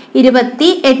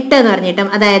 28 എന്ന് പറഞ്ഞ് കിട്ടും.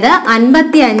 അതായത്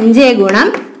 55 ഗുണം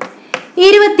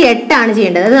 28 ആണ്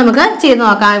ചെയ്യേണ്ടത്. അത് നമുക്ക് ചെയ്ത്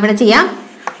നോക്കാം. ഇവിടെ ചെയ്യാം.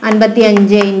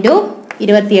 55 ഇൻറ്റു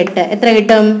 28 എത്ര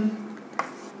കിട്ടും?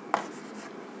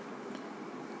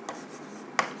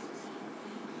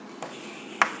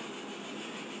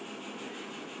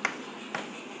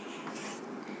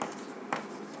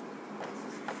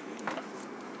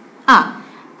 ആ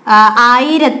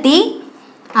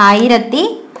 1540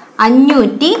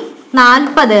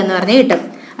 എന്ന് പറഞ്ഞ് കിട്ടും.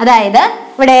 അതായത്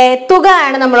ഇവിടെ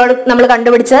തുകയാണ് നമ്മൾ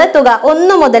കണ്ടുപിടിച്ചത്. തുക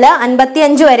 1 മുതൽ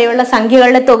 55 വരെയുള്ള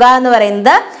സംഖ്യകളുടെ തുക എന്ന്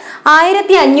പറയുന്നത്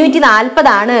 1540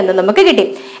 ആണ് എന്ന് നമുക്ക് കിട്ടി.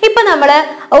 ഇപ്പൊ നമ്മൾ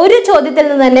ഒരു ചോദ്യത്തിൽ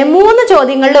നിന്ന് തന്നെ 3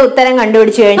 ചോദ്യങ്ങളുടെ ഉത്തരം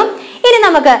കണ്ടുപിടിച്ചു കഴിഞ്ഞു. ഇനി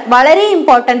നമുക്ക് വളരെ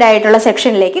ഇമ്പോർട്ടന്റ് ആയിട്ടുള്ള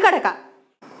സെക്ഷനിലേക്ക് കടക്കാം.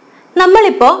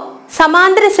 നമ്മളിപ്പോ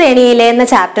സമാന്തര ശ്രേണിയിലെ എന്ന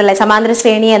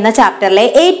ചാപ്റ്ററിലെ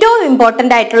ഏറ്റവും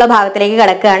ഇമ്പോർട്ടന്റ് ആയിട്ടുള്ള ഭാഗത്തിലേക്ക്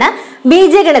കടക്കുകയാണ്.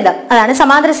 ബീജഗണിതം. അതാണ്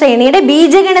സമാന്തര ശ്രേണിയുടെ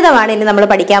ബീജഗണിതമാണ് ഇനി നമ്മൾ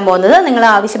പഠിക്കാൻ പോകുന്നത്. നിങ്ങൾ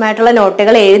ആവശ്യമായിട്ടുള്ള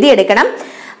നോട്ടുകൾ എഴുതിയെടുക്കണം.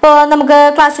 അപ്പോൾ നമുക്ക്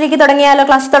ക്ലാസ്സിലേക്ക് തുടങ്ങിയാലോ?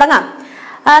 ക്ലാസ് തുടങ്ങാം.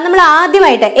 നമ്മൾ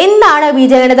ആദ്യമായിട്ട് എന്താണ്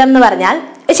ബീജഗണിതം എന്ന് പറഞ്ഞാൽ,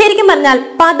 ശരിക്കും പറഞ്ഞാൽ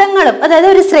പദങ്ങളും, അതായത്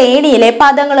ഒരു ശ്രേണിയിലെ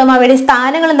പദങ്ങളും അവയുടെ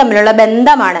സ്ഥാനങ്ങളും തമ്മിലുള്ള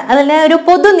ബന്ധമാണ്. അതിന് ഒരു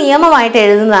പൊതു നിയമമായിട്ട്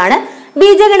എഴുതുന്നതാണ്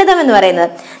ബീജഗണിതം എന്ന് പറയുന്നത്.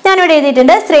 ഞാനിവിടെ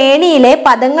എഴുതിയിട്ടുണ്ട്, ശ്രേണിയിലെ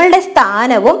പദങ്ങളുടെ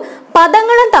സ്ഥാനവും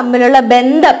പദങ്ങളും തമ്മിലുള്ള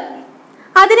ബന്ധം,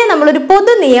 അതിനെ നമ്മളൊരു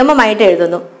പൊതു നിയമമായിട്ട്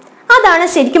എഴുതുന്നു. അതാണ്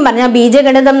ശരിക്കും പറഞ്ഞാൽ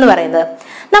ബീജഗണിതം എന്ന് പറയുന്നത്.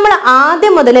 നമ്മൾ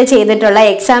ആദ്യം മുതൽ ചെയ്തിട്ടുള്ള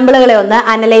എക്സാമ്പിളുകളെ ഒന്ന്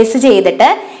അനലൈസ് ചെയ്തിട്ട്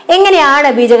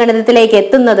എങ്ങനെയാണ് ബീജഗണിതത്തിലേക്ക്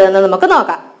എത്തുന്നത് എന്ന് നമുക്ക്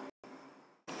നോക്കാം.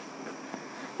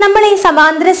 നമ്മൾ ഈ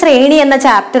സമാന്തര ശ്രേണി എന്ന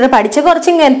ചാപ്റ്റർ പഠിച്ച്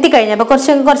കുറച്ചിങ്ങ് എത്തിക്കഴിഞ്ഞപ്പോൾ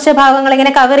കുറച്ച് ഭാഗങ്ങൾ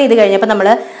ഇങ്ങനെ കവർ ചെയ്ത് കഴിഞ്ഞപ്പോൾ നമ്മൾ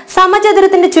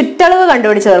സമചതുരത്തിന്റെ ചുറ്റളവ്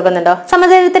കണ്ടുപിടിച്ച് ഓർക്കുന്നുണ്ടോ?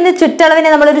 സമചതുരത്തിന്റെ ചുറ്റളവിനെ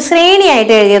നമ്മളൊരു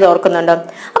ശ്രേണിയായിട്ട് എഴുതിയത് ഓർക്കുന്നുണ്ടോ?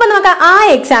 അപ്പൊ നമുക്ക് ആ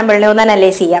എക്സാമ്പിളിനെ ഒന്ന്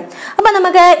അനലൈസ് ചെയ്യാം. അപ്പൊ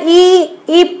നമുക്ക്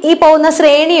ഈ പോകുന്ന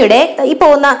ശ്രേണിയുടെ, ഈ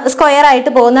പോകുന്ന സ്ക്വയർ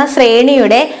ആയിട്ട് പോകുന്ന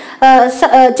ശ്രേണിയുടെ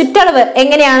ചുറ്റളവ്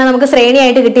എങ്ങനെയാണ് നമുക്ക്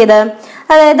ശ്രേണിയായിട്ട് കിട്ടിയത്?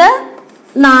 അതായത്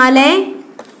 4,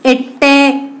 8,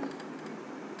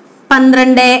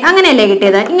 12 അങ്ങനെയല്ലേ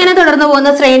കിട്ടിയത്? ഇങ്ങനെ തുടർന്ന് പോകുന്ന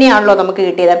ശ്രേണിയാണല്ലോ നമുക്ക്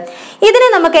കിട്ടിയത്. ഇതിനെ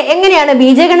നമുക്ക് എങ്ങനെയാണ്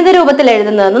ബീജഗണിത രൂപത്തിൽ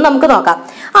എഴുതുന്നതെന്ന് നമുക്ക് നോക്കാം.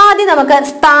 ആദ്യം നമുക്ക്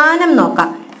സ്ഥാനം നോക്കാം.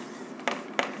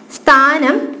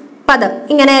 സ്ഥാനം, പദം,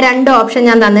 ഇങ്ങനെ 2 ഓപ്ഷൻ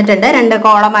ഞാൻ തന്നിട്ടുണ്ട്. 2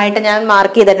 കോളമായിട്ട് ഞാൻ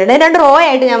മാർക്ക് ചെയ്തിട്ടുണ്ട്, 2 റോ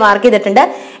ആയിട്ട് ഞാൻ മാർക്ക് ചെയ്തിട്ടുണ്ട്.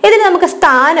 ഇതിൽ നമുക്ക്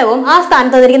സ്ഥാനവും ആ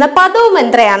സ്ഥാനത്ത് തന്നിരിക്കുന്ന പദവും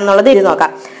എത്രയാണെന്നുള്ളത് ഇത്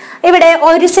നോക്കാം. ഇവിടെ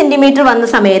 1 സെന്റിമീറ്റർ വന്ന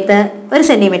സമയത്ത് 1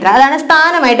 സെന്റിമീറ്റർ, അതാണ്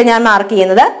സ്ഥാനമായിട്ട് ഞാൻ മാർക്ക്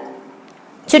ചെയ്യുന്നത്.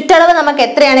 ചുറ്റളവ് നമുക്ക്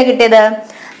എത്രയാണ് കിട്ടിയത്?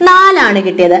 4 ആണ്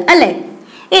കിട്ടിയത് അല്ലേ?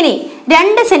 ഇനി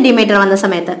 2 സെന്റിമീറ്റർ വന്ന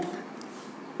സമയത്ത്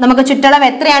നമുക്ക് ചുറ്റളവ്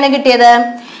എത്രയാണ് കിട്ടിയത്?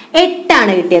 8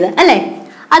 ആണ് കിട്ടിയത് അല്ലേ?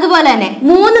 അതുപോലെ തന്നെ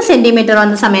 3 സെന്റിമീറ്റർ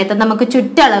വന്ന സമയത്ത് നമുക്ക്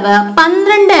ചുറ്റളവ്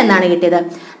 12 എന്നാണ് കിട്ടിയത്.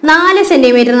 4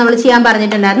 സെന്റിമീറ്റർ നമ്മൾ ചെയ്യാൻ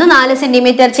പറഞ്ഞിട്ടുണ്ടായിരുന്നു. 4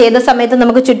 സെന്റിമീറ്റർ ചെയ്ത സമയത്ത്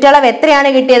നമുക്ക് ചുറ്റളവ് എത്രയാണ്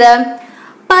കിട്ടിയത്?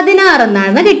 16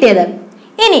 എന്നാണ് കിട്ടിയത്.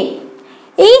 ഇനി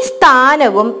ഈ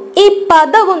സ്ഥാനവും ഈ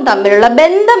പദവും തമ്മിലുള്ള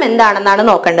ബന്ധം എന്താണെന്നാണ്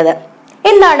നോക്കേണ്ടത്.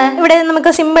 എന്താണ് ഇവിടെ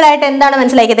നമുക്ക് സിമ്പിൾ ആയിട്ട് എന്താണ്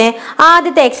മനസ്സിലാക്കിയത്?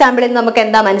 ആദ്യത്തെ എക്സാമ്പിളിൽ നമുക്ക്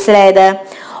എന്താ മനസ്സിലായത്?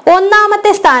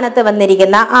 ഒന്നാമത്തെ സ്ഥാനത്ത്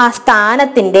വന്നിരിക്കുന്ന ആ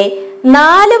സ്ഥാനത്തിന്റെ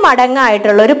 4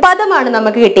 മടങ്ങായിട്ടുള്ള ഒരു പദമാണ്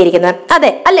നമുക്ക് കിട്ടിയിരിക്കുന്നത്.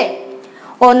 അതെ അല്ലെ?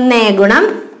 1 ഗുണം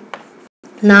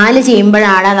 4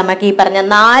 ചെയ്യുമ്പോഴാണ് നമുക്ക് ഈ പറഞ്ഞ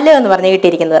 4 എന്ന് പറഞ്ഞ്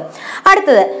കിട്ടിയിരിക്കുന്നത്.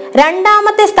 അടുത്തത്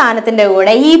രണ്ടാമത്തെ സ്ഥാനത്തിന്റെ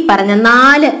കൂടെ ഈ പറഞ്ഞ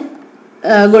 4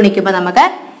 ഗുണിക്കുമ്പോൾ നമുക്ക്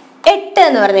 8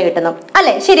 എന്ന് പറഞ്ഞ് കിട്ടുന്നു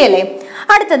അല്ലെ? ശരിയല്ലേ?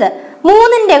 അടുത്തത്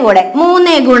 3ന്റെ കൂടെ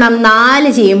 3 ഗുണം 4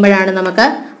 ചെയ്യുമ്പോഴാണ് നമുക്ക്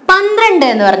 12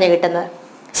 എന്ന് പറഞ്ഞ് കിട്ടുന്നത്.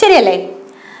 ശരിയല്ലേ?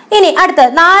 ഇനി അടുത്ത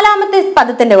നാലാമത്തെ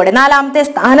പദത്തിന്റെ കൂടെ, നാലാമത്തെ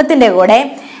സ്ഥാനത്തിന്റെ കൂടെ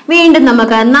വീണ്ടും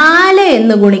നമുക്ക് 4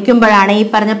 എന്ന് ഗുണിക്കുമ്പോഴാണ് ഈ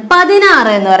പറഞ്ഞ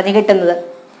 16 എന്ന് പറഞ്ഞ് കിട്ടുന്നത്.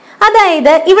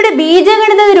 അതായത് ഇവിടെ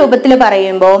ബീജഗണിത രൂപത്തിൽ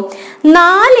പറയുമ്പോൾ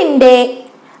 4ന്റെ,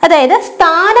 അതായത്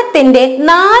സ്ഥാനത്തിന്റെ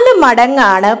 4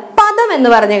 മടങ്ങാണ് പദം എന്ന്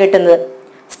പറഞ്ഞ് കിട്ടുന്നത്.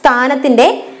 സ്ഥാനത്തിന്റെ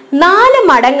 4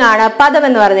 മടങ്ങാണ് പദം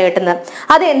എന്ന് പറഞ്ഞ് കിട്ടുന്നത്.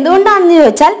 അത് എന്തുകൊണ്ടാണെന്ന്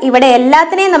ചോദിച്ചാൽ ഇവിടെ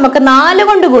എല്ലാത്തിനെയും നമുക്ക് 4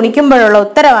 കൊണ്ട് ഗുണിക്കുമ്പോഴുള്ള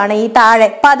ഉത്തരവാണ് ഈ താഴെ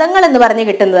പദങ്ങൾ എന്ന് പറഞ്ഞ്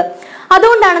കിട്ടുന്നത്.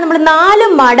 അതുകൊണ്ടാണ് നമ്മൾ 4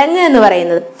 മടങ്ങ് എന്ന്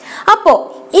പറയുന്നത്. അപ്പോ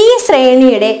ഈ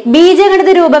ശ്രേണിയുടെ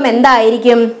ബീജഗണിത രൂപം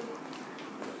എന്തായിരിക്കും?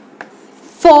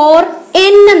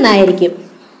 4n എന്നായിരിക്കും.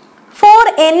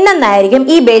 4n എന്നായിരിക്കും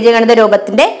ഈ ബീജഗണിത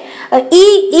രൂപത്തിന്റെ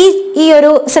ഈ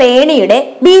ഒരു ശ്രേണിയുടെ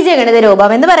ബീജഗണിത രൂപം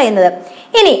എന്ന് പറയുന്നത്.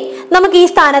 ഇനി നമുക്ക് ഈ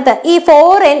സ്ഥാനത്ത് ഈ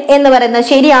 4n എന്ന് പറയുന്നത്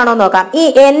ശരിയാണോ നോക്കാം. ഈ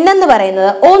n എന്ന്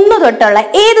പറയുന്നത് 1 തൊട്ടുള്ള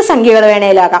ഏത് സംഖ്യകൾ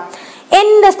വേണേലും ആകാം. n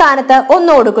സ്ഥാനത്ത്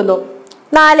 1 കൊടുക്കുന്നു.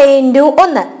 4 ×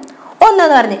 1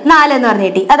 എന്ന് പറഞ്ഞ് 4 എന്ന് പറഞ്ഞ്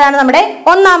കിട്ടി. അതാണ് നമ്മുടെ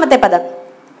ഒന്നാമത്തെ പദം.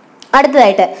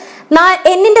 അടുത്തതായിട്ട്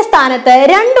n-ന്റെ സ്ഥാനത്ത്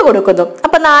 2 കൊടുക്കുന്നു.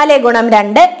 അപ്പൊ 4 ×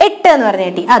 2 8 എന്ന് പറഞ്ഞ്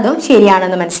കിട്ടി. അതും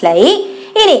ശരിയാണെന്ന് മനസ്സിലായി.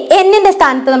 ഇനി n-ന്റെ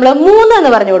സ്ഥാനത്ത് നമ്മൾ 3 എന്ന്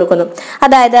പറഞ്ഞു കൊടുക്കുന്നു.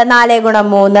 അതായത് 4 ×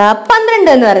 3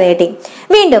 12 എന്ന് പറഞ്ഞു കിട്ടി.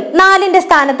 വീണ്ടും 4-ന്റെ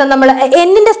സ്ഥാനത്ത് നമ്മൾ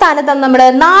n-ന്റെ സ്ഥാനത്ത് നമ്മൾ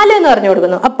 4 എന്ന് പറഞ്ഞു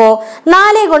കൊടുക്കുന്നു. അപ്പോ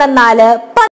 4 × 4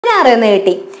 16 എന്ന്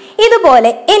കിട്ടി. ഇതുപോലെ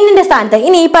n-ന്റെ സ്ഥാനത്ത്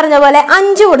ഇനി ഈ പറഞ്ഞ പോലെ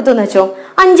 5 കൊടുത്തു എന്ന് വെച്ചോ.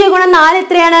 5 × 4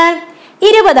 എത്രയാണ്?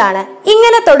 20.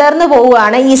 ഇങ്ങനെ തുടർന്ന്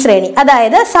പോവുകയാണ് ഈ ശ്രേണി.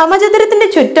 അതായത് സമചതുരത്തിന്റെ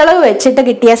ചുറ്റളവ് വെച്ചിട്ട്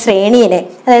കിട്ടിയ ശ്രേണിയിലെ,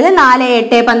 അതായത് 4,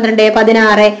 8, 12,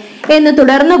 16 എന്ന്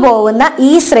തുടർന്ന് പോകുന്ന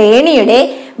ഈ ശ്രേണിയുടെ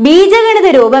ബീജഗണിത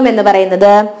രൂപം എന്ന്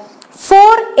പറയുന്നത്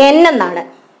 4n എന്നാണ്.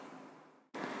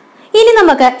 ഇനി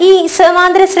നമുക്ക് ഈ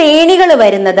സമാന്തര ശ്രേണികൾ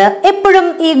വരുന്നത് എപ്പോഴും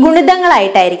ഈ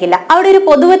ഗുണിതങ്ങളായിട്ടായിരിക്കില്ല. അവിടെ ഒരു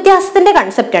പൊതുവ്യത്യാസത്തിന്റെ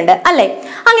കൺസെപ്റ്റ് ഉണ്ട് അല്ലെ?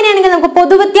 അങ്ങനെയാണെങ്കിൽ നമുക്ക്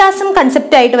പൊതുവ്യത്യാസം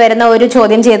കൺസെപ്റ്റ് ആയിട്ട് വരുന്ന ഒരു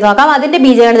ചോദ്യം ചെയ്ത് നോക്കാം. അതിന്റെ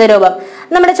ബീജഗണിത രൂപം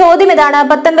നമ്മുടെ ചോദ്യം ഇതാണ്: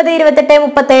 19,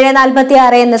 28, 37,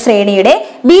 46 എന്ന ശ്രേണിയുടെ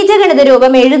ബീജഗണിത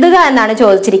രൂപം എഴുതുക എന്നാണ്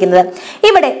ചോദിച്ചിരിക്കുന്നത്.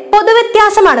 ഇവിടെ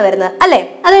പൊതുവ്യത്യാസമാണ് വരുന്നത് അല്ലെ?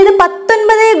 അതായത്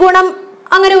 19 ഗുണം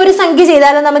അങ്ങനെ ഒരു സംഖ്യ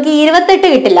ചെയ്താലും നമുക്ക് 28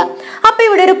 കിട്ടില്ല. അപ്പൊ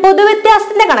ഇവിടെ ഒരു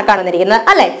പൊതുവ്യത്യാസത്തിന്റെ കണക്കാണ് വന്നിരിക്കുന്നത്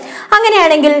അല്ലെ?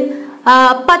 അങ്ങനെയാണെങ്കിൽ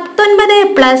 19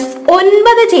 +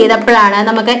 9 ചെയ്തപ്പോഴാണ്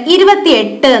നമുക്ക്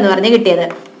 28 എന്ന് പറഞ്ഞ് കിട്ടിയത്.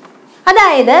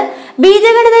 അതായത്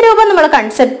ബീജഗണിത രൂപം നമ്മൾ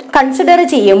കൺസിഡർ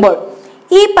ചെയ്യുമ്പോൾ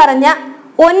ഈ പറഞ്ഞ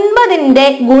 9ന്റെ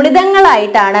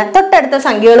ഗുണിതങ്ങളായിട്ടാണ് തൊട്ടടുത്ത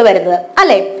സംഖ്യകൾ വരുന്നത്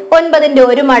അല്ലെ? 9ന്റെ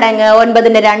 1 മടങ്ങ്,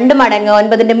 9ന്റെ 2 മടങ്ങ്,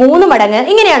 9ന്റെ 3 മടങ്ങ്,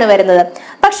 ഇങ്ങനെയാണ് വരുന്നത്.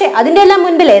 പക്ഷെ അതിന്റെ എല്ലാം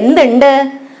മുൻപിൽ എന്തുണ്ട്?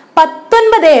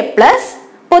 19 പ്ലസ്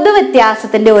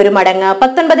പൊതുവ്യത്യാസത്തിന്റെ 1 മടങ്ങ്,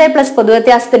 19 പ്ലസ്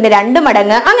പൊതുവ്യത്യാസത്തിന്റെ 2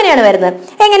 മടങ്ങ്, അങ്ങനെയാണ് വരുന്നത്.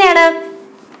 എങ്ങനെയാണ്?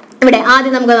 ഇവിടെ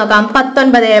ആദ്യം നമുക്ക് നോക്കാം.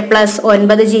 19 +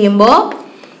 9 ചെയ്യുമ്പോൾ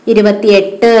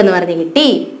 28 എന്ന് പറഞ്ഞ് കിട്ടി.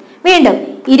 വീണ്ടും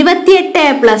 28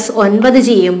 + 9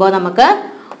 ചെയ്യുമ്പോൾ നമുക്ക്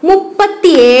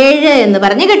 37 എന്ന്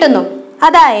പറഞ്ഞ് കിട്ടുന്നു.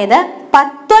 അതായത്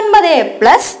 19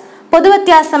 പ്ലസ്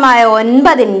പൊതുവ്യത്യാസമായ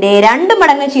 9ന്റെ 2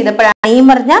 മടങ്ങ് ചെയ്തപ്പോഴാണ് ഈ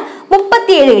പറഞ്ഞ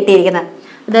 37 കിട്ടിയിരിക്കുന്നത്.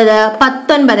 അതായത്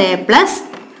 19 പ്ലസ്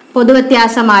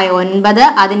പൊതുവ്യത്യാസമായ 9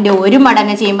 അതിന്റെ 1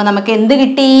 മടങ്ങ് ചെയ്യുമ്പോൾ നമുക്ക് എന്ത്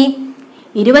കിട്ടി?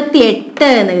 28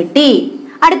 എന്ന് കിട്ടി.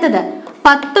 അടുത്തത്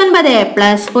 19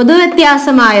 പ്ലസ്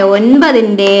പൊതുവ്യത്യാസമായ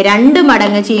 9ന്റെ 2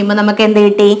 മടങ്ങ് ചെയ്യുമ്പോൾ നമുക്ക് എന്ത്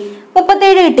കിട്ടി?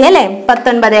 37 കിട്ടി അല്ലെ?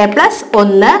 19 +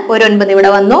 1, ഒരു 9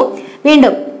 ഇവിടെ വന്നു.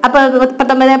 വീണ്ടും അപ്പൊ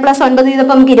 19 + 9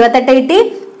 ചെയ്തപ്പോ നമുക്ക് 28 കിട്ടി.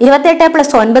 28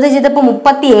 + 9 ചെയ്തപ്പോ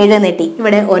 37 എന്ന് കിട്ടി.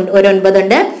 ഇവിടെ ഒരു 9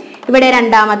 ഉണ്ട്, ഇവിടെ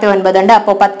രണ്ടാമത്തെ 9 ഉണ്ട്.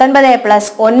 അപ്പൊ 19 +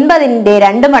 9ന്റെ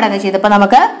 2 മടങ്ങ് ചെയ്തപ്പോ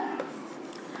നമുക്ക്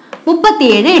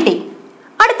 37 കിട്ടി.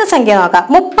 അടുത്ത സംഖ്യ നോക്കാം.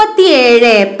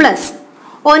 37 +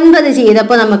 9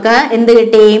 ചെയ്തപ്പോ നമുക്ക് എന്ത്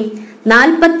കിട്ടി?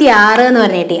 46 എന്ന്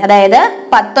പറഞ്ഞ് കിട്ടി. അതായത്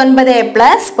 19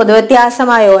 പ്ലസ്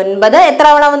പൊതുവ്യത്യാസമായ 9 എത്ര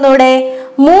തവണ വന്നൂടെ?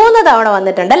 3 തവണ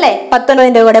വന്നിട്ടുണ്ട് അല്ലെ?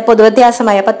 19ന്റെ കൂടെ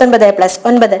പൊതുവ്യത്യാസമായ 19 +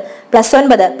 9 +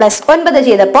 9 + 9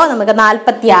 ചെയ്തപ്പോ നമുക്ക്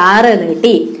 46 എന്ന്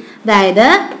കിട്ടി. അതായത്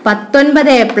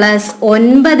 19 +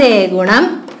 9 ഗുണം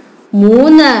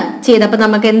 3 ചെയ്തപ്പോ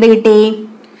നമുക്ക് എന്ത് കിട്ടി?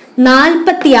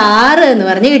 46 എന്ന്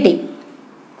പറഞ്ഞ് കിട്ടി.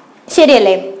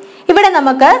 ശരിയല്ലേ? ഇവിടെ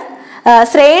നമുക്ക്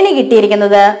ശ്രേണി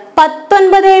കിട്ടിയിരിക്കുന്നത്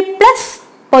 19 പ്ലസ്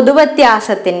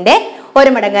പൊതുവ്യത്യാസത്തിന്റെ 1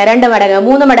 മടങ്ങ്, 2 മടങ്ങ്,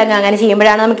 3 മടങ്ങ് അങ്ങനെ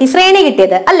ചെയ്യുമ്പോഴാണ് നമുക്ക് ഈ ശ്രേണി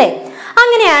കിട്ടിയത് അല്ലെ?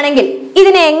 അങ്ങനെയാണെങ്കിൽ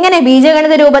ഇതിനെ എങ്ങനെ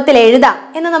ബീജഗണിത രൂപത്തിൽ എഴുതാം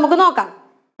എന്ന് നമുക്ക് നോക്കാം.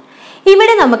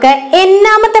 ഇവിടെ നമുക്ക്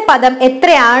n-ാമത്തെ പദം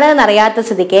എത്രയാണ് എന്നറിയാത്ത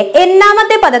സ്ഥിതിക്ക്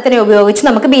n-ാമത്തെ പദത്തിനെ ഉപയോഗിച്ച്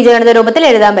നമുക്ക് ബീജഗണിത രൂപത്തിൽ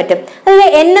എഴുതാൻ പറ്റും. അതായത്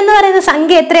n എന്ന് പറയുന്ന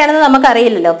സംഖ്യ എത്രയാണെന്ന് നമുക്ക്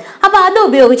അറിയില്ലല്ലോ. അപ്പൊ അത്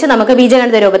ഉപയോഗിച്ച് നമുക്ക്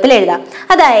ബീജഗണിത രൂപത്തിൽ എഴുതാം.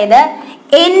 അതായത്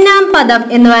n-ാം പദം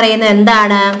എന്ന് പറയുന്നത്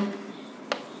എന്താണ്?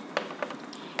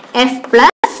 f +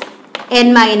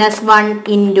 n-1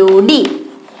 × d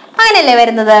അങ്ങനെയല്ലേ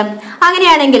വരുന്നത്?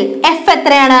 അങ്ങനെയാണെങ്കിൽ f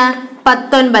എത്രയാണ്?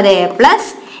 19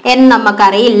 + n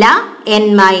നമുക്കറിയില്ല, n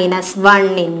മൈനസ് 1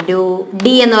 ഇൻറ്റു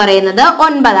ഡി എന്ന് പറയുന്നത്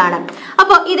 9 ആണ്.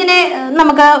 അപ്പോൾ ഇതിനെ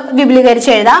നമുക്ക്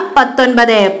വിപുലീകരിച്ച് എഴുതാം.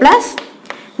 19 പ്ലസ്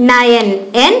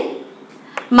 9n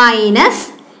മൈനസ്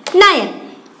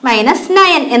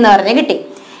 9 എന്ന് പറഞ്ഞ് കിട്ടി.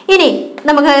 ഇനി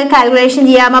നമുക്ക് കാൽക്കുലേഷൻ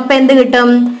ചെയ്യാം. അപ്പൊ എന്ത് കിട്ടും?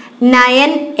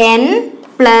 9n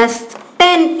പ്ലസ്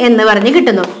 10 എന്ന് പറഞ്ഞ്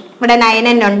കിട്ടുന്നു. ഇവിടെ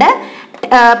 9n ഉണ്ട്.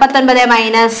 19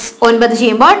 മൈനസ് 9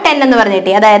 ചെയ്യുമ്പോൾ 10 എന്ന് പറഞ്ഞ്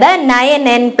കിട്ടി. അതായത്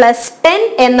 9n പ്ലസ് 10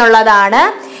 എന്നുള്ളതാണ്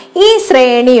ഈ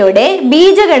ശ്രേണിയുടെ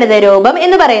ബീജഗണിത രൂപം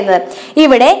എന്ന് പറയുന്നത്.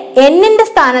 ഇവിടെ n-ന്റെ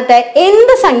സ്ഥാനത്ത്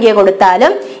എന്ത് സംഖ്യ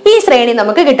കൊടുത്താലും ഈ ശ്രേണി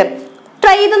നമുക്ക് കിട്ടും.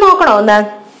 ട്രൈ ചെയ്ത് നോക്കണോ ഒന്ന്?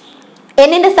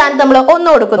 n-ന്റെ സ്ഥാനത്ത് നമ്മൾ 1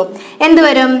 കൊടുക്കുന്നു. എന്ത്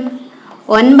വരും?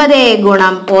 9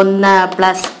 ഗുണം 1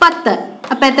 പ്ലസ് 10.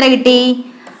 അപ്പൊ എത്ര കിട്ടി?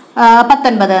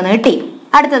 19 എന്ന് കിട്ടി.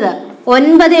 അടുത്തത്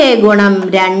 9 ഗുണം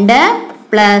 2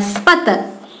 പ്ലസ് 10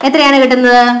 എത്രയാണ്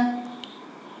കിട്ടുന്നത്?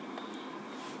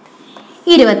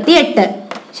 28.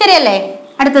 ശരിയല്ലേ?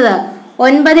 അടുത്തത്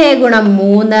 9 ഗുണം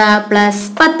 3 പ്ലസ്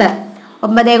 10.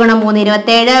 9 ഗുണം 3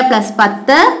 27 പ്ലസ്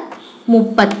 10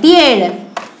 37.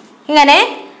 ഇങ്ങനെ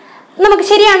നമുക്ക്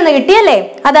ശരിയാണെന്ന് കിട്ടിയല്ലേ?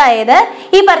 അതായത്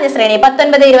ഈ പറഞ്ഞ ശ്രേണി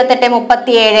 19 28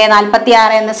 37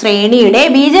 46 എന്ന ശ്രേണിയുടെ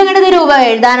ബീജഗണിത രൂപം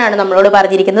എഴുതാനാണ് നമ്മളോട്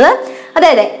പറഞ്ഞിരിക്കുന്നത്.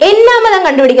 അതായത് n-ാം പദം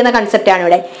കണ്ടുപിടിക്കുന്ന കൺസെപ്റ്റ് ആണ്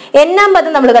ഇവിടെ. n-ാം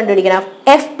പദം നമ്മൾ കണ്ടുപിടിക്കണം.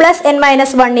 f plus n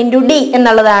minus 1 into D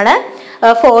എന്നുള്ളതാണ്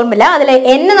ഫോർമുല. അതിൽ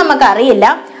n നമുക്ക് അറിയില്ല.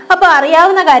 അപ്പൊ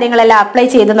അറിയാവുന്ന കാര്യങ്ങളെല്ലാം അപ്ലൈ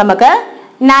ചെയ്ത് നമുക്ക്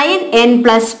 9n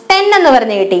പ്ലസ് 10 എന്ന്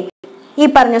പറഞ്ഞ് കിട്ടി. ഈ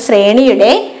പറഞ്ഞ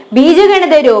ശ്രേണിയുടെ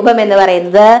ബീജഗണിത രൂപം എന്ന്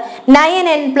പറയുന്നത്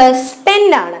 9n പ്ലസ് 10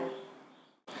 ആണ്.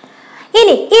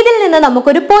 ഇനി ഇതിൽ നിന്ന്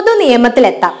നമുക്കൊരു പൊതു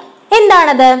നിയമത്തിലെത്താം.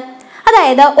 എന്താണത്?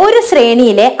 അതായത് ഒരു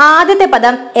ശ്രേണിയിലെ ആദ്യത്തെ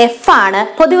പദം f ആണ്,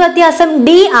 പൊതുവ്യത്യാസം d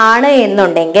ആണ്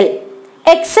എന്നുണ്ടെങ്കിൽ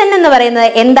xn എന്ന്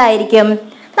പറയുന്നത് എന്തായിരിക്കും?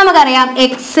 നമുക്കറിയാം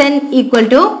xn equal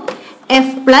to f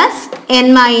plus n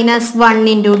minus 1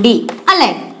 into D അല്ലേ?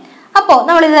 അപ്പോ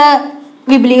നമ്മളിത്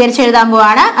വിപുലീകരിച്ച് എഴുതാൻ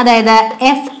പോവാണ്. അതായത്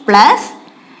f പ്ലസ്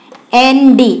എൻ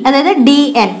ഡി, അതായത് D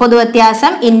N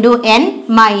പൊതുവ്യത്യാസം into n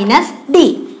minus D.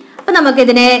 അപ്പൊ നമുക്ക്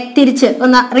ഇതിനെ തിരിച്ച്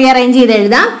ഒന്ന് റീഅറേഞ്ച് ചെയ്ത്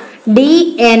എഴുതാം. D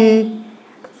N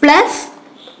plus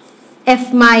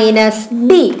F minus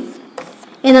D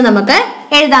എന്ന് നമുക്ക്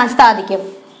എഴുതാൻ സാധിക്കും.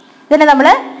 ഇതിനെ നമ്മൾ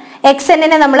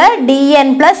xn-നെ നമ്മൾ D N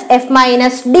plus F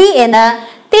minus D എന്ന്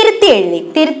തിരുത്തി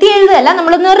എഴുതുകയല്ല,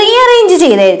 നമ്മളൊന്ന് റീഅറേഞ്ച്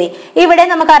ചെയ്ത് എഴുതി. ഇവിടെ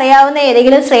നമുക്കറിയാവുന്ന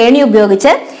ഏതെങ്കിലും ശ്രേണി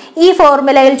ഉപയോഗിച്ച് ഈ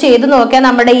ഫോർമുലയിൽ ചെയ്തു നോക്കിയാൽ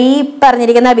നമ്മുടെ ഈ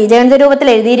പറഞ്ഞിരിക്കുന്ന ബീജഗണിത രൂപത്തിൽ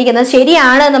എഴുതിയിരിക്കുന്നത്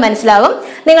ശരിയാണ് എന്ന് മനസ്സിലാവും.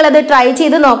 നിങ്ങളത് ട്രൈ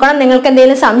ചെയ്ത് നോക്കണം. നിങ്ങൾക്ക്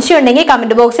എന്തെങ്കിലും സംശയം ഉണ്ടെങ്കിൽ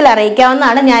കമന്റ് ബോക്സിൽ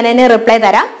അറിയിക്കാവുന്നതാണ്. ഞാൻ അതിന് റിപ്ലൈ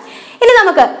തരാം. ഇനി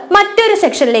നമുക്ക് മറ്റൊരു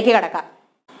സെക്ഷനിലേക്ക് കടക്കാം.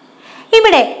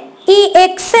 ഇവിടെ ഈ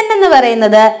xn എന്ന്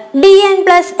പറയുന്നത് D N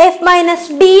plus F minus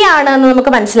D ആണ് എന്ന്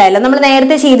നമുക്ക് മനസ്സിലായല്ലോ. നമ്മൾ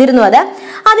നേരത്തെ ചെയ്തിരുന്നു അത്.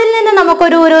 അതിൽ നിന്ന്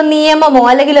നമുക്കൊരു നിയമമോ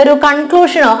അല്ലെങ്കിൽ ഒരു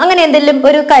കൺക്ലൂഷനോ അങ്ങനെ എന്തെങ്കിലും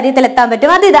ഒരു കാര്യത്തിൽ എത്താൻ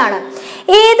പറ്റും. അതിതാണ്: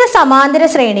 ഏത് സമാന്തര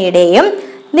ശ്രേണിയുടെയും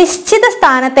നിശ്ചിത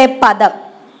സ്ഥാനത്തെ പദം,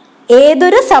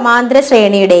 ഏതൊരു സമാന്തര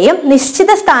ശ്രേണിയുടെയും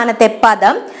നിശ്ചിത സ്ഥാനത്തെ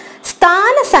പദം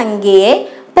സ്ഥാനസംഖ്യയെ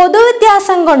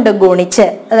പൊതുവ്യത്യാസം കൊണ്ട് ഗുണിച്ച്,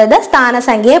 അതായത്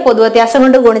സ്ഥാനസംഖ്യയെ പൊതുവ്യത്യാസം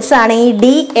കൊണ്ട് ഗുണിച്ചതാണ് ഈ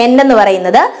ഡി എൻ എന്ന്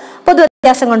പറയുന്നത്.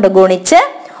 പൊതുവ്യത്യാസം കൊണ്ട് ഗുണിച്ച്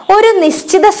ഒരു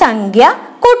നിശ്ചിത സംഖ്യ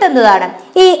കൂട്ടുന്നതാണ്.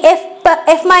 ഈ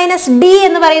എഫ് മൈനസ് ഡി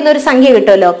എന്ന് പറയുന്ന ഒരു സംഖ്യ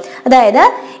കിട്ടുമല്ലോ. അതായത്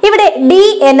ഇവിടെ ഡി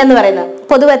എൻ എന്ന് പറയുന്നത്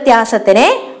പൊതുവ്യത്യാസത്തിനെ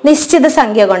നിശ്ചിത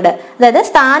സംഖ്യ കൊണ്ട്, അതായത്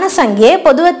സ്ഥാനസംഖ്യയെ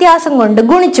പൊതുവ്യത്യാസം കൊണ്ട്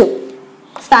ഗുണിച്ചു.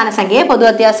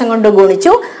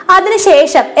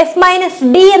 അതിനുശേഷം എഫ് മൈനസ്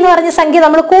ഡി എന്ന് പറഞ്ഞ സംഖ്യ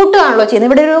നമ്മൾ കൂട്ടുകയാണല്ലോ ചെയ്യുന്നത്.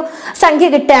 ഇവിടെ ഒരു സംഖ്യ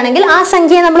കിട്ടുകയാണെങ്കിൽ ആ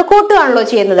സംഖ്യയെ നമ്മൾ കൂട്ടുകയാണല്ലോ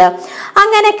ചെയ്യുന്നത്.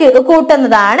 അങ്ങനെ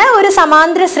കൂട്ടുന്നതാണ് ഒരു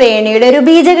സമാന്തര ശ്രേണിയുടെ ഒരു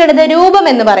ബീജഗണിത രൂപം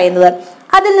എന്ന് പറയുന്നത്.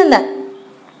 അതിൽ നിന്ന്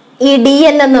ഈ ഡി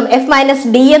എൻ എന്നും എഫ് മൈനസ്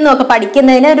ഡി എന്നും ഒക്കെ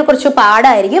പഠിക്കുന്നതിന് ഒരു കുറച്ച്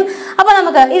പാടായിരിക്കും. അപ്പൊ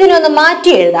നമുക്ക് ഇതിനൊന്ന്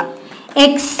മാറ്റി എഴുതാം.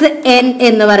 എക്സ് എൻ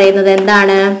എന്ന് പറയുന്നത്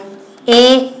എന്താണ്? എ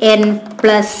എൻ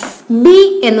പ്ലസ് ബി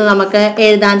എന്ന് നമുക്ക്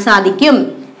എഴുതാൻ സാധിക്കും.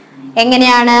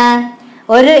 എങ്ങനെയാണ്?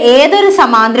 ഏതൊരു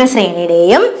സമാന്തര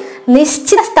ശ്രേണിയുടെയും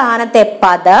നിശ്ചിത സ്ഥാനത്തെ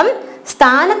പദം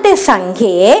സ്ഥാനത്തെ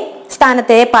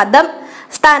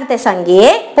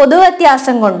സംഖ്യയെ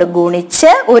പൊതുവ്യത്യാസം കൊണ്ട്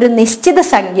ഗുണിച്ച് ഒരു നിശ്ചിത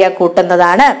സംഖ്യ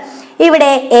കൂട്ടുന്നതാണ്.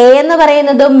 ഇവിടെ എ എന്ന്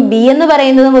പറയുന്നതും ബി എന്ന്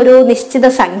പറയുന്നതും ഒരു നിശ്ചിത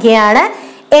സംഖ്യയാണ്.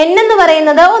 n എന്ന്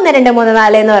പറയുന്നത് 1 2 3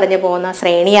 4 എന്ന് പറഞ്ഞു പോകുന്ന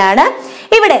ശ്രേണിയാണ്.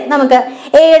 ഇവിടെ നമുക്ക്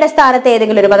എയുടെ സ്ഥാനത്ത്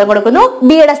ഏതെങ്കിലും ഒരു പദം കൊടുക്കുന്നു,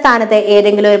 ബിയുടെ സ്ഥാനത്ത്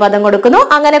ഏതെങ്കിലും ഒരു പദം കൊടുക്കുന്നു.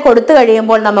 അങ്ങനെ കൊടുത്തു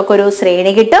കഴിയുമ്പോൾ നമുക്കൊരു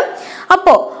ശ്രേണി കിട്ടും.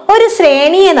 അപ്പോ ഒരു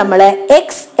ശ്രേണിയെ നമ്മൾ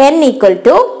X N equal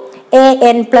to A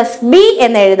N plus B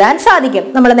എന്ന് എഴുതാൻ സാധിക്കും.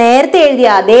 നമ്മൾ നേരത്തെ എഴുതിയ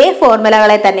അതേ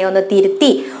ഫോർമുലകളെ തന്നെ ഒന്ന്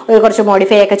തിരുത്തി കുറച്ച്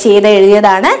മോഡിഫൈ ഒക്കെ ചെയ്ത്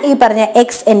എഴുതിയതാണ് ഈ പറഞ്ഞ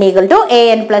X N equal to A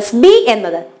N plus B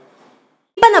എന്നത്.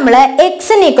 ഇപ്പൊ നമ്മൾ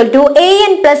X N equal to A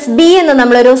N plus B എന്ന്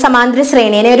നമ്മളൊരു സമാന്തര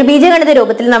ശ്രേണിയെ ഒരു ബീജഗണിത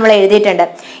രൂപത്തിൽ നമ്മൾ എഴുതിയിട്ടുണ്ട്.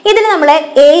 ഇതിന് നമ്മൾ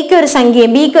എക്ക് ഒരു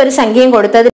സംഖ്യയും ബിക്ക് ഒരു സംഖ്യയും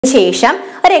കൊടുത്തതിന് ശേഷം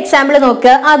ഒരു എക്സാമ്പിൾ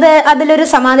നോക്കുക. അതിലൊരു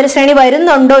സമാന്തര ശ്രേണി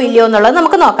വരുന്നുണ്ടോ ഇല്ലയോ എന്നുള്ളത്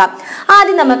നമുക്ക് നോക്കാം.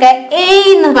 ആദ്യം നമുക്ക് എ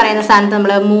എന്ന് പറയുന്ന സ്ഥാനത്ത്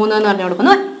നമ്മൾ 3 എന്ന് പറഞ്ഞു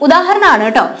കൊടുക്കുന്നു. ഉദാഹരണമാണ്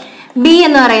കേട്ടോ. ബി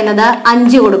എന്ന് പറയുന്നത്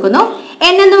 5 കൊടുക്കുന്നു.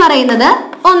 എൻ എന്ന് പറയുന്നത്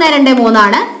 1 2 3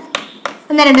 ആണ്.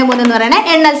 1 2 3 എന്ന് പറയുന്നത്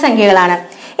എണ്ണൽ സംഖ്യകളാണ്.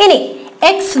 ഇനി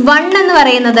x1 എന്ന്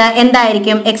പറയുന്നത്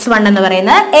എന്തായിരിക്കും? x1 എന്ന്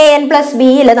പറയുന്നത് an പ്ലസ്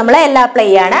ബിയിൽ നമ്മൾ എല്ലാം അപ്ലൈ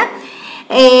ചെയ്യാണ്.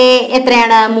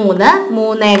 എത്രയാണ്? 3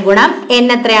 3 ഗുണം n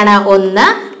എത്രയാണ്? 1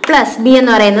 പ്ലസ് ബി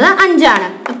എന്ന് പറയുന്നത് 5 ആണ്.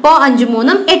 അപ്പോൾ 5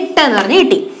 3 8 എന്ന് പറഞ്ഞ്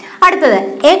കിട്ടി. അടുത്തത്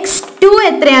x2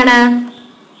 എത്രയാണ്?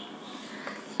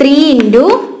 3 ഇൻറ്റു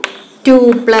 2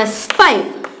 പ്ലസ് 5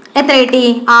 എത്ര കിട്ടി?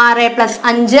 6 പ്ലസ്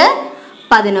 5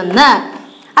 11.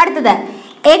 അടുത്തത്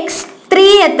x3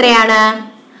 എത്രയാണ്?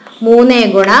 3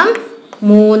 ഗുണം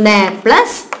 3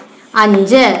 പ്ലസ്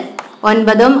 5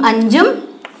 9 5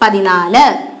 14.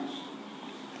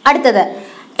 അടുത്തത്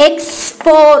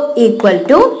x4 ഈക്വൽ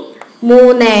ടു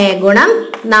 3 ഗുണം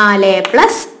 4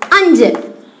 പ്ലസ് 5.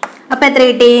 അപ്പൊ എത്ര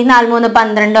കിട്ടി? 4 3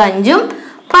 12 5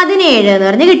 17 എന്ന്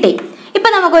പറഞ്ഞ് കിട്ടി. ഇപ്പൊ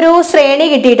നമുക്കൊരു ശ്രേണി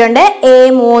കിട്ടിയിട്ടുണ്ട്. a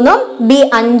 3 b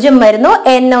 5 വരുന്നു.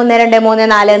 n 1 2 3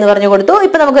 4 എന്ന് പറഞ്ഞു കൊടുത്തു.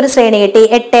 ഇപ്പൊ നമുക്കൊരു ശ്രേണി കിട്ടി.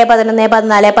 8 11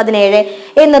 14 17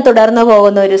 എന്ന് തുടർന്ന്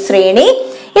പോകുന്ന ഒരു ശ്രേണി.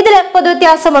 ഇതിൽ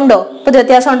പൊതുവ്യത്യാസമുണ്ടോ?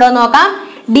 പൊതുവ്യത്യാസം ഉണ്ടോ എന്ന് നോക്കാം.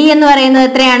 ഡി എന്ന് പറയുന്നത്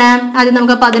എത്രയാണ്? ആദ്യം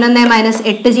നമുക്ക് 11 മൈനസ്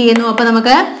 8 ചെയ്യുന്നു. അപ്പൊ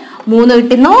നമുക്ക് 3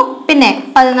 കിട്ടുന്നു. പിന്നെ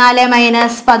 14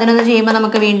 മൈനസ് 11 ചെയ്യുമ്പോൾ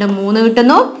നമുക്ക് വീണ്ടും 3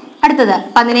 കിട്ടുന്നു. അടുത്തത്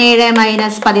 17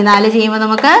 മൈനസ് 14 ചെയ്യുമ്പോൾ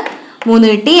നമുക്ക് 3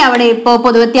 കിട്ടി. അവിടെ ഇപ്പോ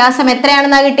പൊതുവ്യത്യാസം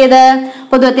എത്രയാണെന്നാ കിട്ടിയത്?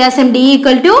 പൊതുവ്യത്യാസം ഡി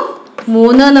ഈക്വൽ ടു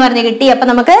 3 എന്ന് പറഞ്ഞ് കിട്ടി. അപ്പൊ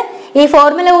നമുക്ക് ഈ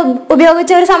ഫോർമുല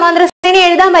ഉപയോഗിച്ച് ഒരു സമാന്തര ശ്രേണി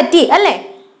എഴുതാൻ പറ്റി അല്ലേ?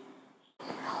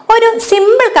 ഒരു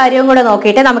സിമ്പിൾ കാര്യവും കൂടെ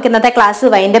നോക്കിയിട്ട് നമുക്ക് ഇന്നത്തെ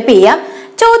ക്ലാസ് വൈൻഡപ്പ് ചെയ്യാം.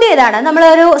 ചോദ്യം ഇതാണ്,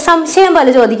 നമ്മളൊരു സംശയം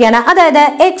പോലെ ചോദിക്കുകയാണ്. അതായത്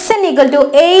xn equal to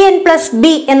an plus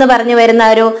B എന്ന് പറഞ്ഞു വരുന്ന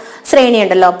ഒരു ശ്രേണി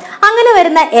ഉണ്ടല്ലോ. അങ്ങനെ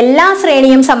വരുന്ന എല്ലാ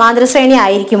ശ്രേണിയും സമാന്തര ശ്രേണി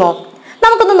ആയിരിക്കുമോ?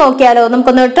 നമുക്കൊന്ന് നോക്കിയാലോ?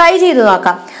 നമുക്കൊന്ന് ട്രൈ ചെയ്ത്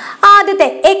നോക്കാം. ആദ്യത്തെ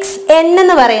xn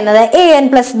എന്ന് പറയുന്നത് an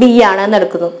പ്ലസ് ബി ആണ് എന്ന്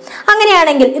എടുക്കുന്നു.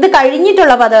 അങ്ങനെയാണെങ്കിൽ ഇത്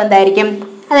കഴിഞ്ഞിട്ടുള്ള പദം എന്തായിരിക്കും?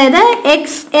 അതായത്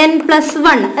xn പ്ലസ്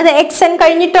 1, അത് xn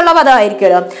കഴിഞ്ഞിട്ടുള്ള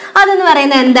പദമായിരിക്കുമല്ലോ. അതെന്ന്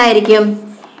പറയുന്നത് എന്തായിരിക്കും?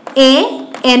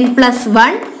 an പ്ലസ്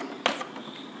 1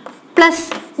 പ്ലസ്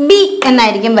ബി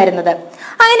എന്നായിരിക്കും വരുന്നത്.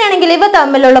 അങ്ങനെയാണെങ്കിൽ ഇവ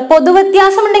തമ്മിലുള്ള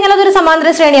പൊതുവ്യത്യാസം ഉണ്ടെങ്കിൽ അതൊരു സമാന്തര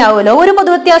ശ്രേണി ആവുമല്ലോ. ഒരു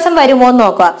പൊതുവ്യത്യാസം വരുമോ എന്ന്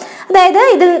നോക്കുക. അതായത്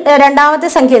ഇത് രണ്ടാമത്തെ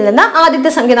സംഖ്യയിൽ നിന്ന്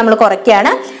ആദ്യത്തെ സംഖ്യ നമ്മൾ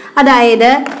കുറയ്ക്കുകയാണ്. അതായത്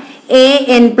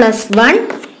an plus 1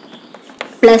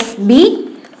 plus B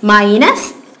minus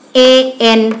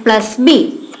an plus B.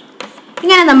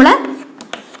 ഇങ്ങനെ നമ്മൾ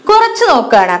കുറച്ച്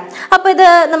നോക്കുകയാണ്. അപ്പൊ ഇത്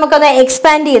നമുക്കൊന്ന്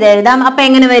എക്സ്പാൻഡ് ചെയ്ത് എഴുതാം. അപ്പൊ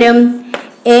എങ്ങനെ വരും?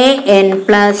 an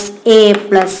plus a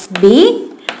plus B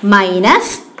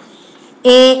minus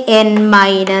an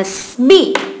minus B.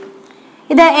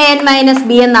 ഇത് an മൈനസ്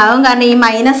ബി എന്നാകും, കാരണം ഈ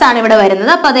മൈനസ് ആണ് ഇവിടെ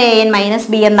വരുന്നത്. അപ്പൊ അത് an മൈനസ്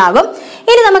ബി എന്നാകും.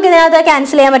 ഇനി നമുക്ക് ഇതിനകത്ത്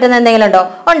ക്യാൻസൽ ചെയ്യാൻ പറ്റുന്ന എന്തെങ്കിലും ഉണ്ടോ?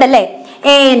 ഉണ്ടല്ലേ.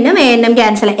 an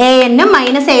cancel, an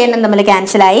minus an തമ്മിൽ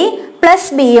ക്യാൻസലായി, പ്ലസ്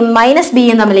ബിയും മൈനസ്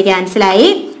ബിയും തമ്മിൽ ക്യാൻസലായി.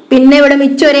 പിന്നെ ഇവിടെ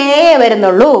മിച്ചൊരേ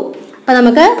വരുന്നുള്ളൂ. അപ്പൊ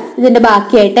നമുക്ക് ഇതിന്റെ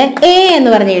ബാക്കിയായിട്ട് a എന്ന്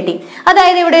പറഞ്ഞു കിട്ടി.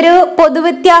 അതായത് ഇവിടെ ഒരു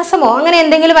പൊതുവ്യത്യാസമോ അങ്ങനെ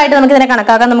എന്തെങ്കിലും ആയിട്ട് നമുക്ക് ഇതിനെ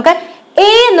കണക്കാക്കാം. നമുക്ക് a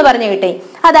എന്ന് പറഞ്ഞു കിട്ടി.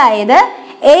 അതായത്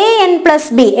an plus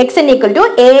B, xn equal to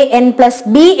an plus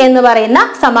B എന്ന് പറയുന്ന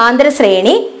സമാന്തര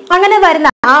ശ്രേണി. അങ്ങനെ വരുന്ന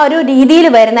ആ ഒരു രീതിയിൽ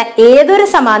വരുന്ന ഏതൊരു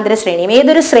സമാന്തര ശ്രേണിയും,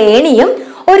 ഏതൊരു ശ്രേണിയും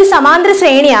ഒരു സമാന്തര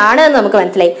ശ്രേണിയാണ് എന്ന് നമുക്ക്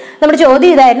മനസ്സിലായി. നമ്മുടെ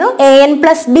ചോദ്യം ഇതായിരുന്നു, an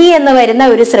പ്ലസ് ബി എന്ന് വരുന്ന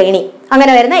ഒരു ശ്രേണി.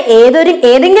 അങ്ങനെ വരുന്ന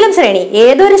ഏതെങ്കിലും ശ്രേണി,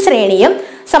 ഏതൊരു ശ്രേണിയും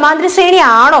സമാന്തര ശ്രേണി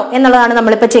ആണോ എന്നുള്ളതാണ്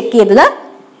നമ്മളിപ്പോ ചെക്ക് ചെയ്തത്.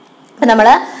 അപ്പൊ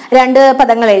നമ്മള് 2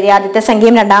 പദങ്ങൾ എഴുതി. ആദ്യത്തെ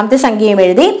സംഖ്യയും രണ്ടാമത്തെ സംഖ്യയും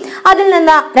എഴുതി. അതിൽ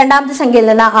നിന്ന് രണ്ടാമത്തെ സംഖ്യയിൽ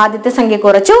നിന്ന് ആദ്യത്തെ സംഖ്യ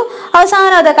കുറച്ചു.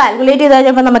 അവസാനം അത് കാൽക്കുലേറ്റ് ചെയ്ത്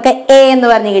കഴിഞ്ഞപ്പോൾ നമുക്ക് a എന്ന്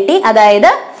പറഞ്ഞ് കിട്ടി. അതായത്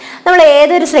നമ്മൾ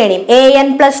ഏതൊരു ശ്രേണിയും an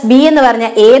പ്ലസ് ബി എന്ന് പറഞ്ഞ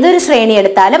ഏതൊരു ശ്രേണി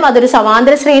എടുത്താലും അതൊരു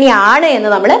സമാന്തര ശ്രേണി ആണ്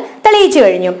എന്ന് നമ്മൾ തെളിയിച്ചു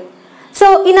കഴിഞ്ഞു. സോ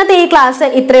ഇന്നത്തെ ഈ ക്ലാസ്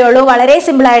ഇത്രയേ ഉള്ളൂ. വളരെ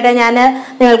സിമ്പിൾ ആയിട്ട് ഞാൻ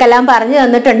നിങ്ങൾക്കെല്ലാം പറഞ്ഞു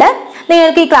തന്നിട്ടുണ്ട്.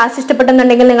 നിങ്ങൾക്ക് ഈ ക്ലാസ്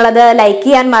ഇഷ്ടപ്പെട്ടെന്നുണ്ടെങ്കിൽ നിങ്ങളത് ലൈക്ക്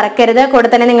ചെയ്യാൻ മറക്കരുത്. കൂടെ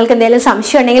തന്നെ നിങ്ങൾക്ക് എന്തെങ്കിലും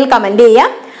സംശയം ഉണ്ടെങ്കിൽ കമന്റ് ചെയ്യാം.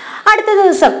 അടുത്ത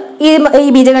ദിവസം ഈ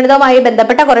ബീജഗണിതവുമായി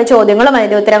ബന്ധപ്പെട്ട കുറെ ചോദ്യങ്ങളും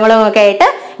അതിന്റെ ഉത്തരങ്ങളും ഒക്കെ ആയിട്ട്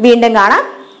വീണ്ടും കാണാം.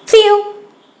 See you.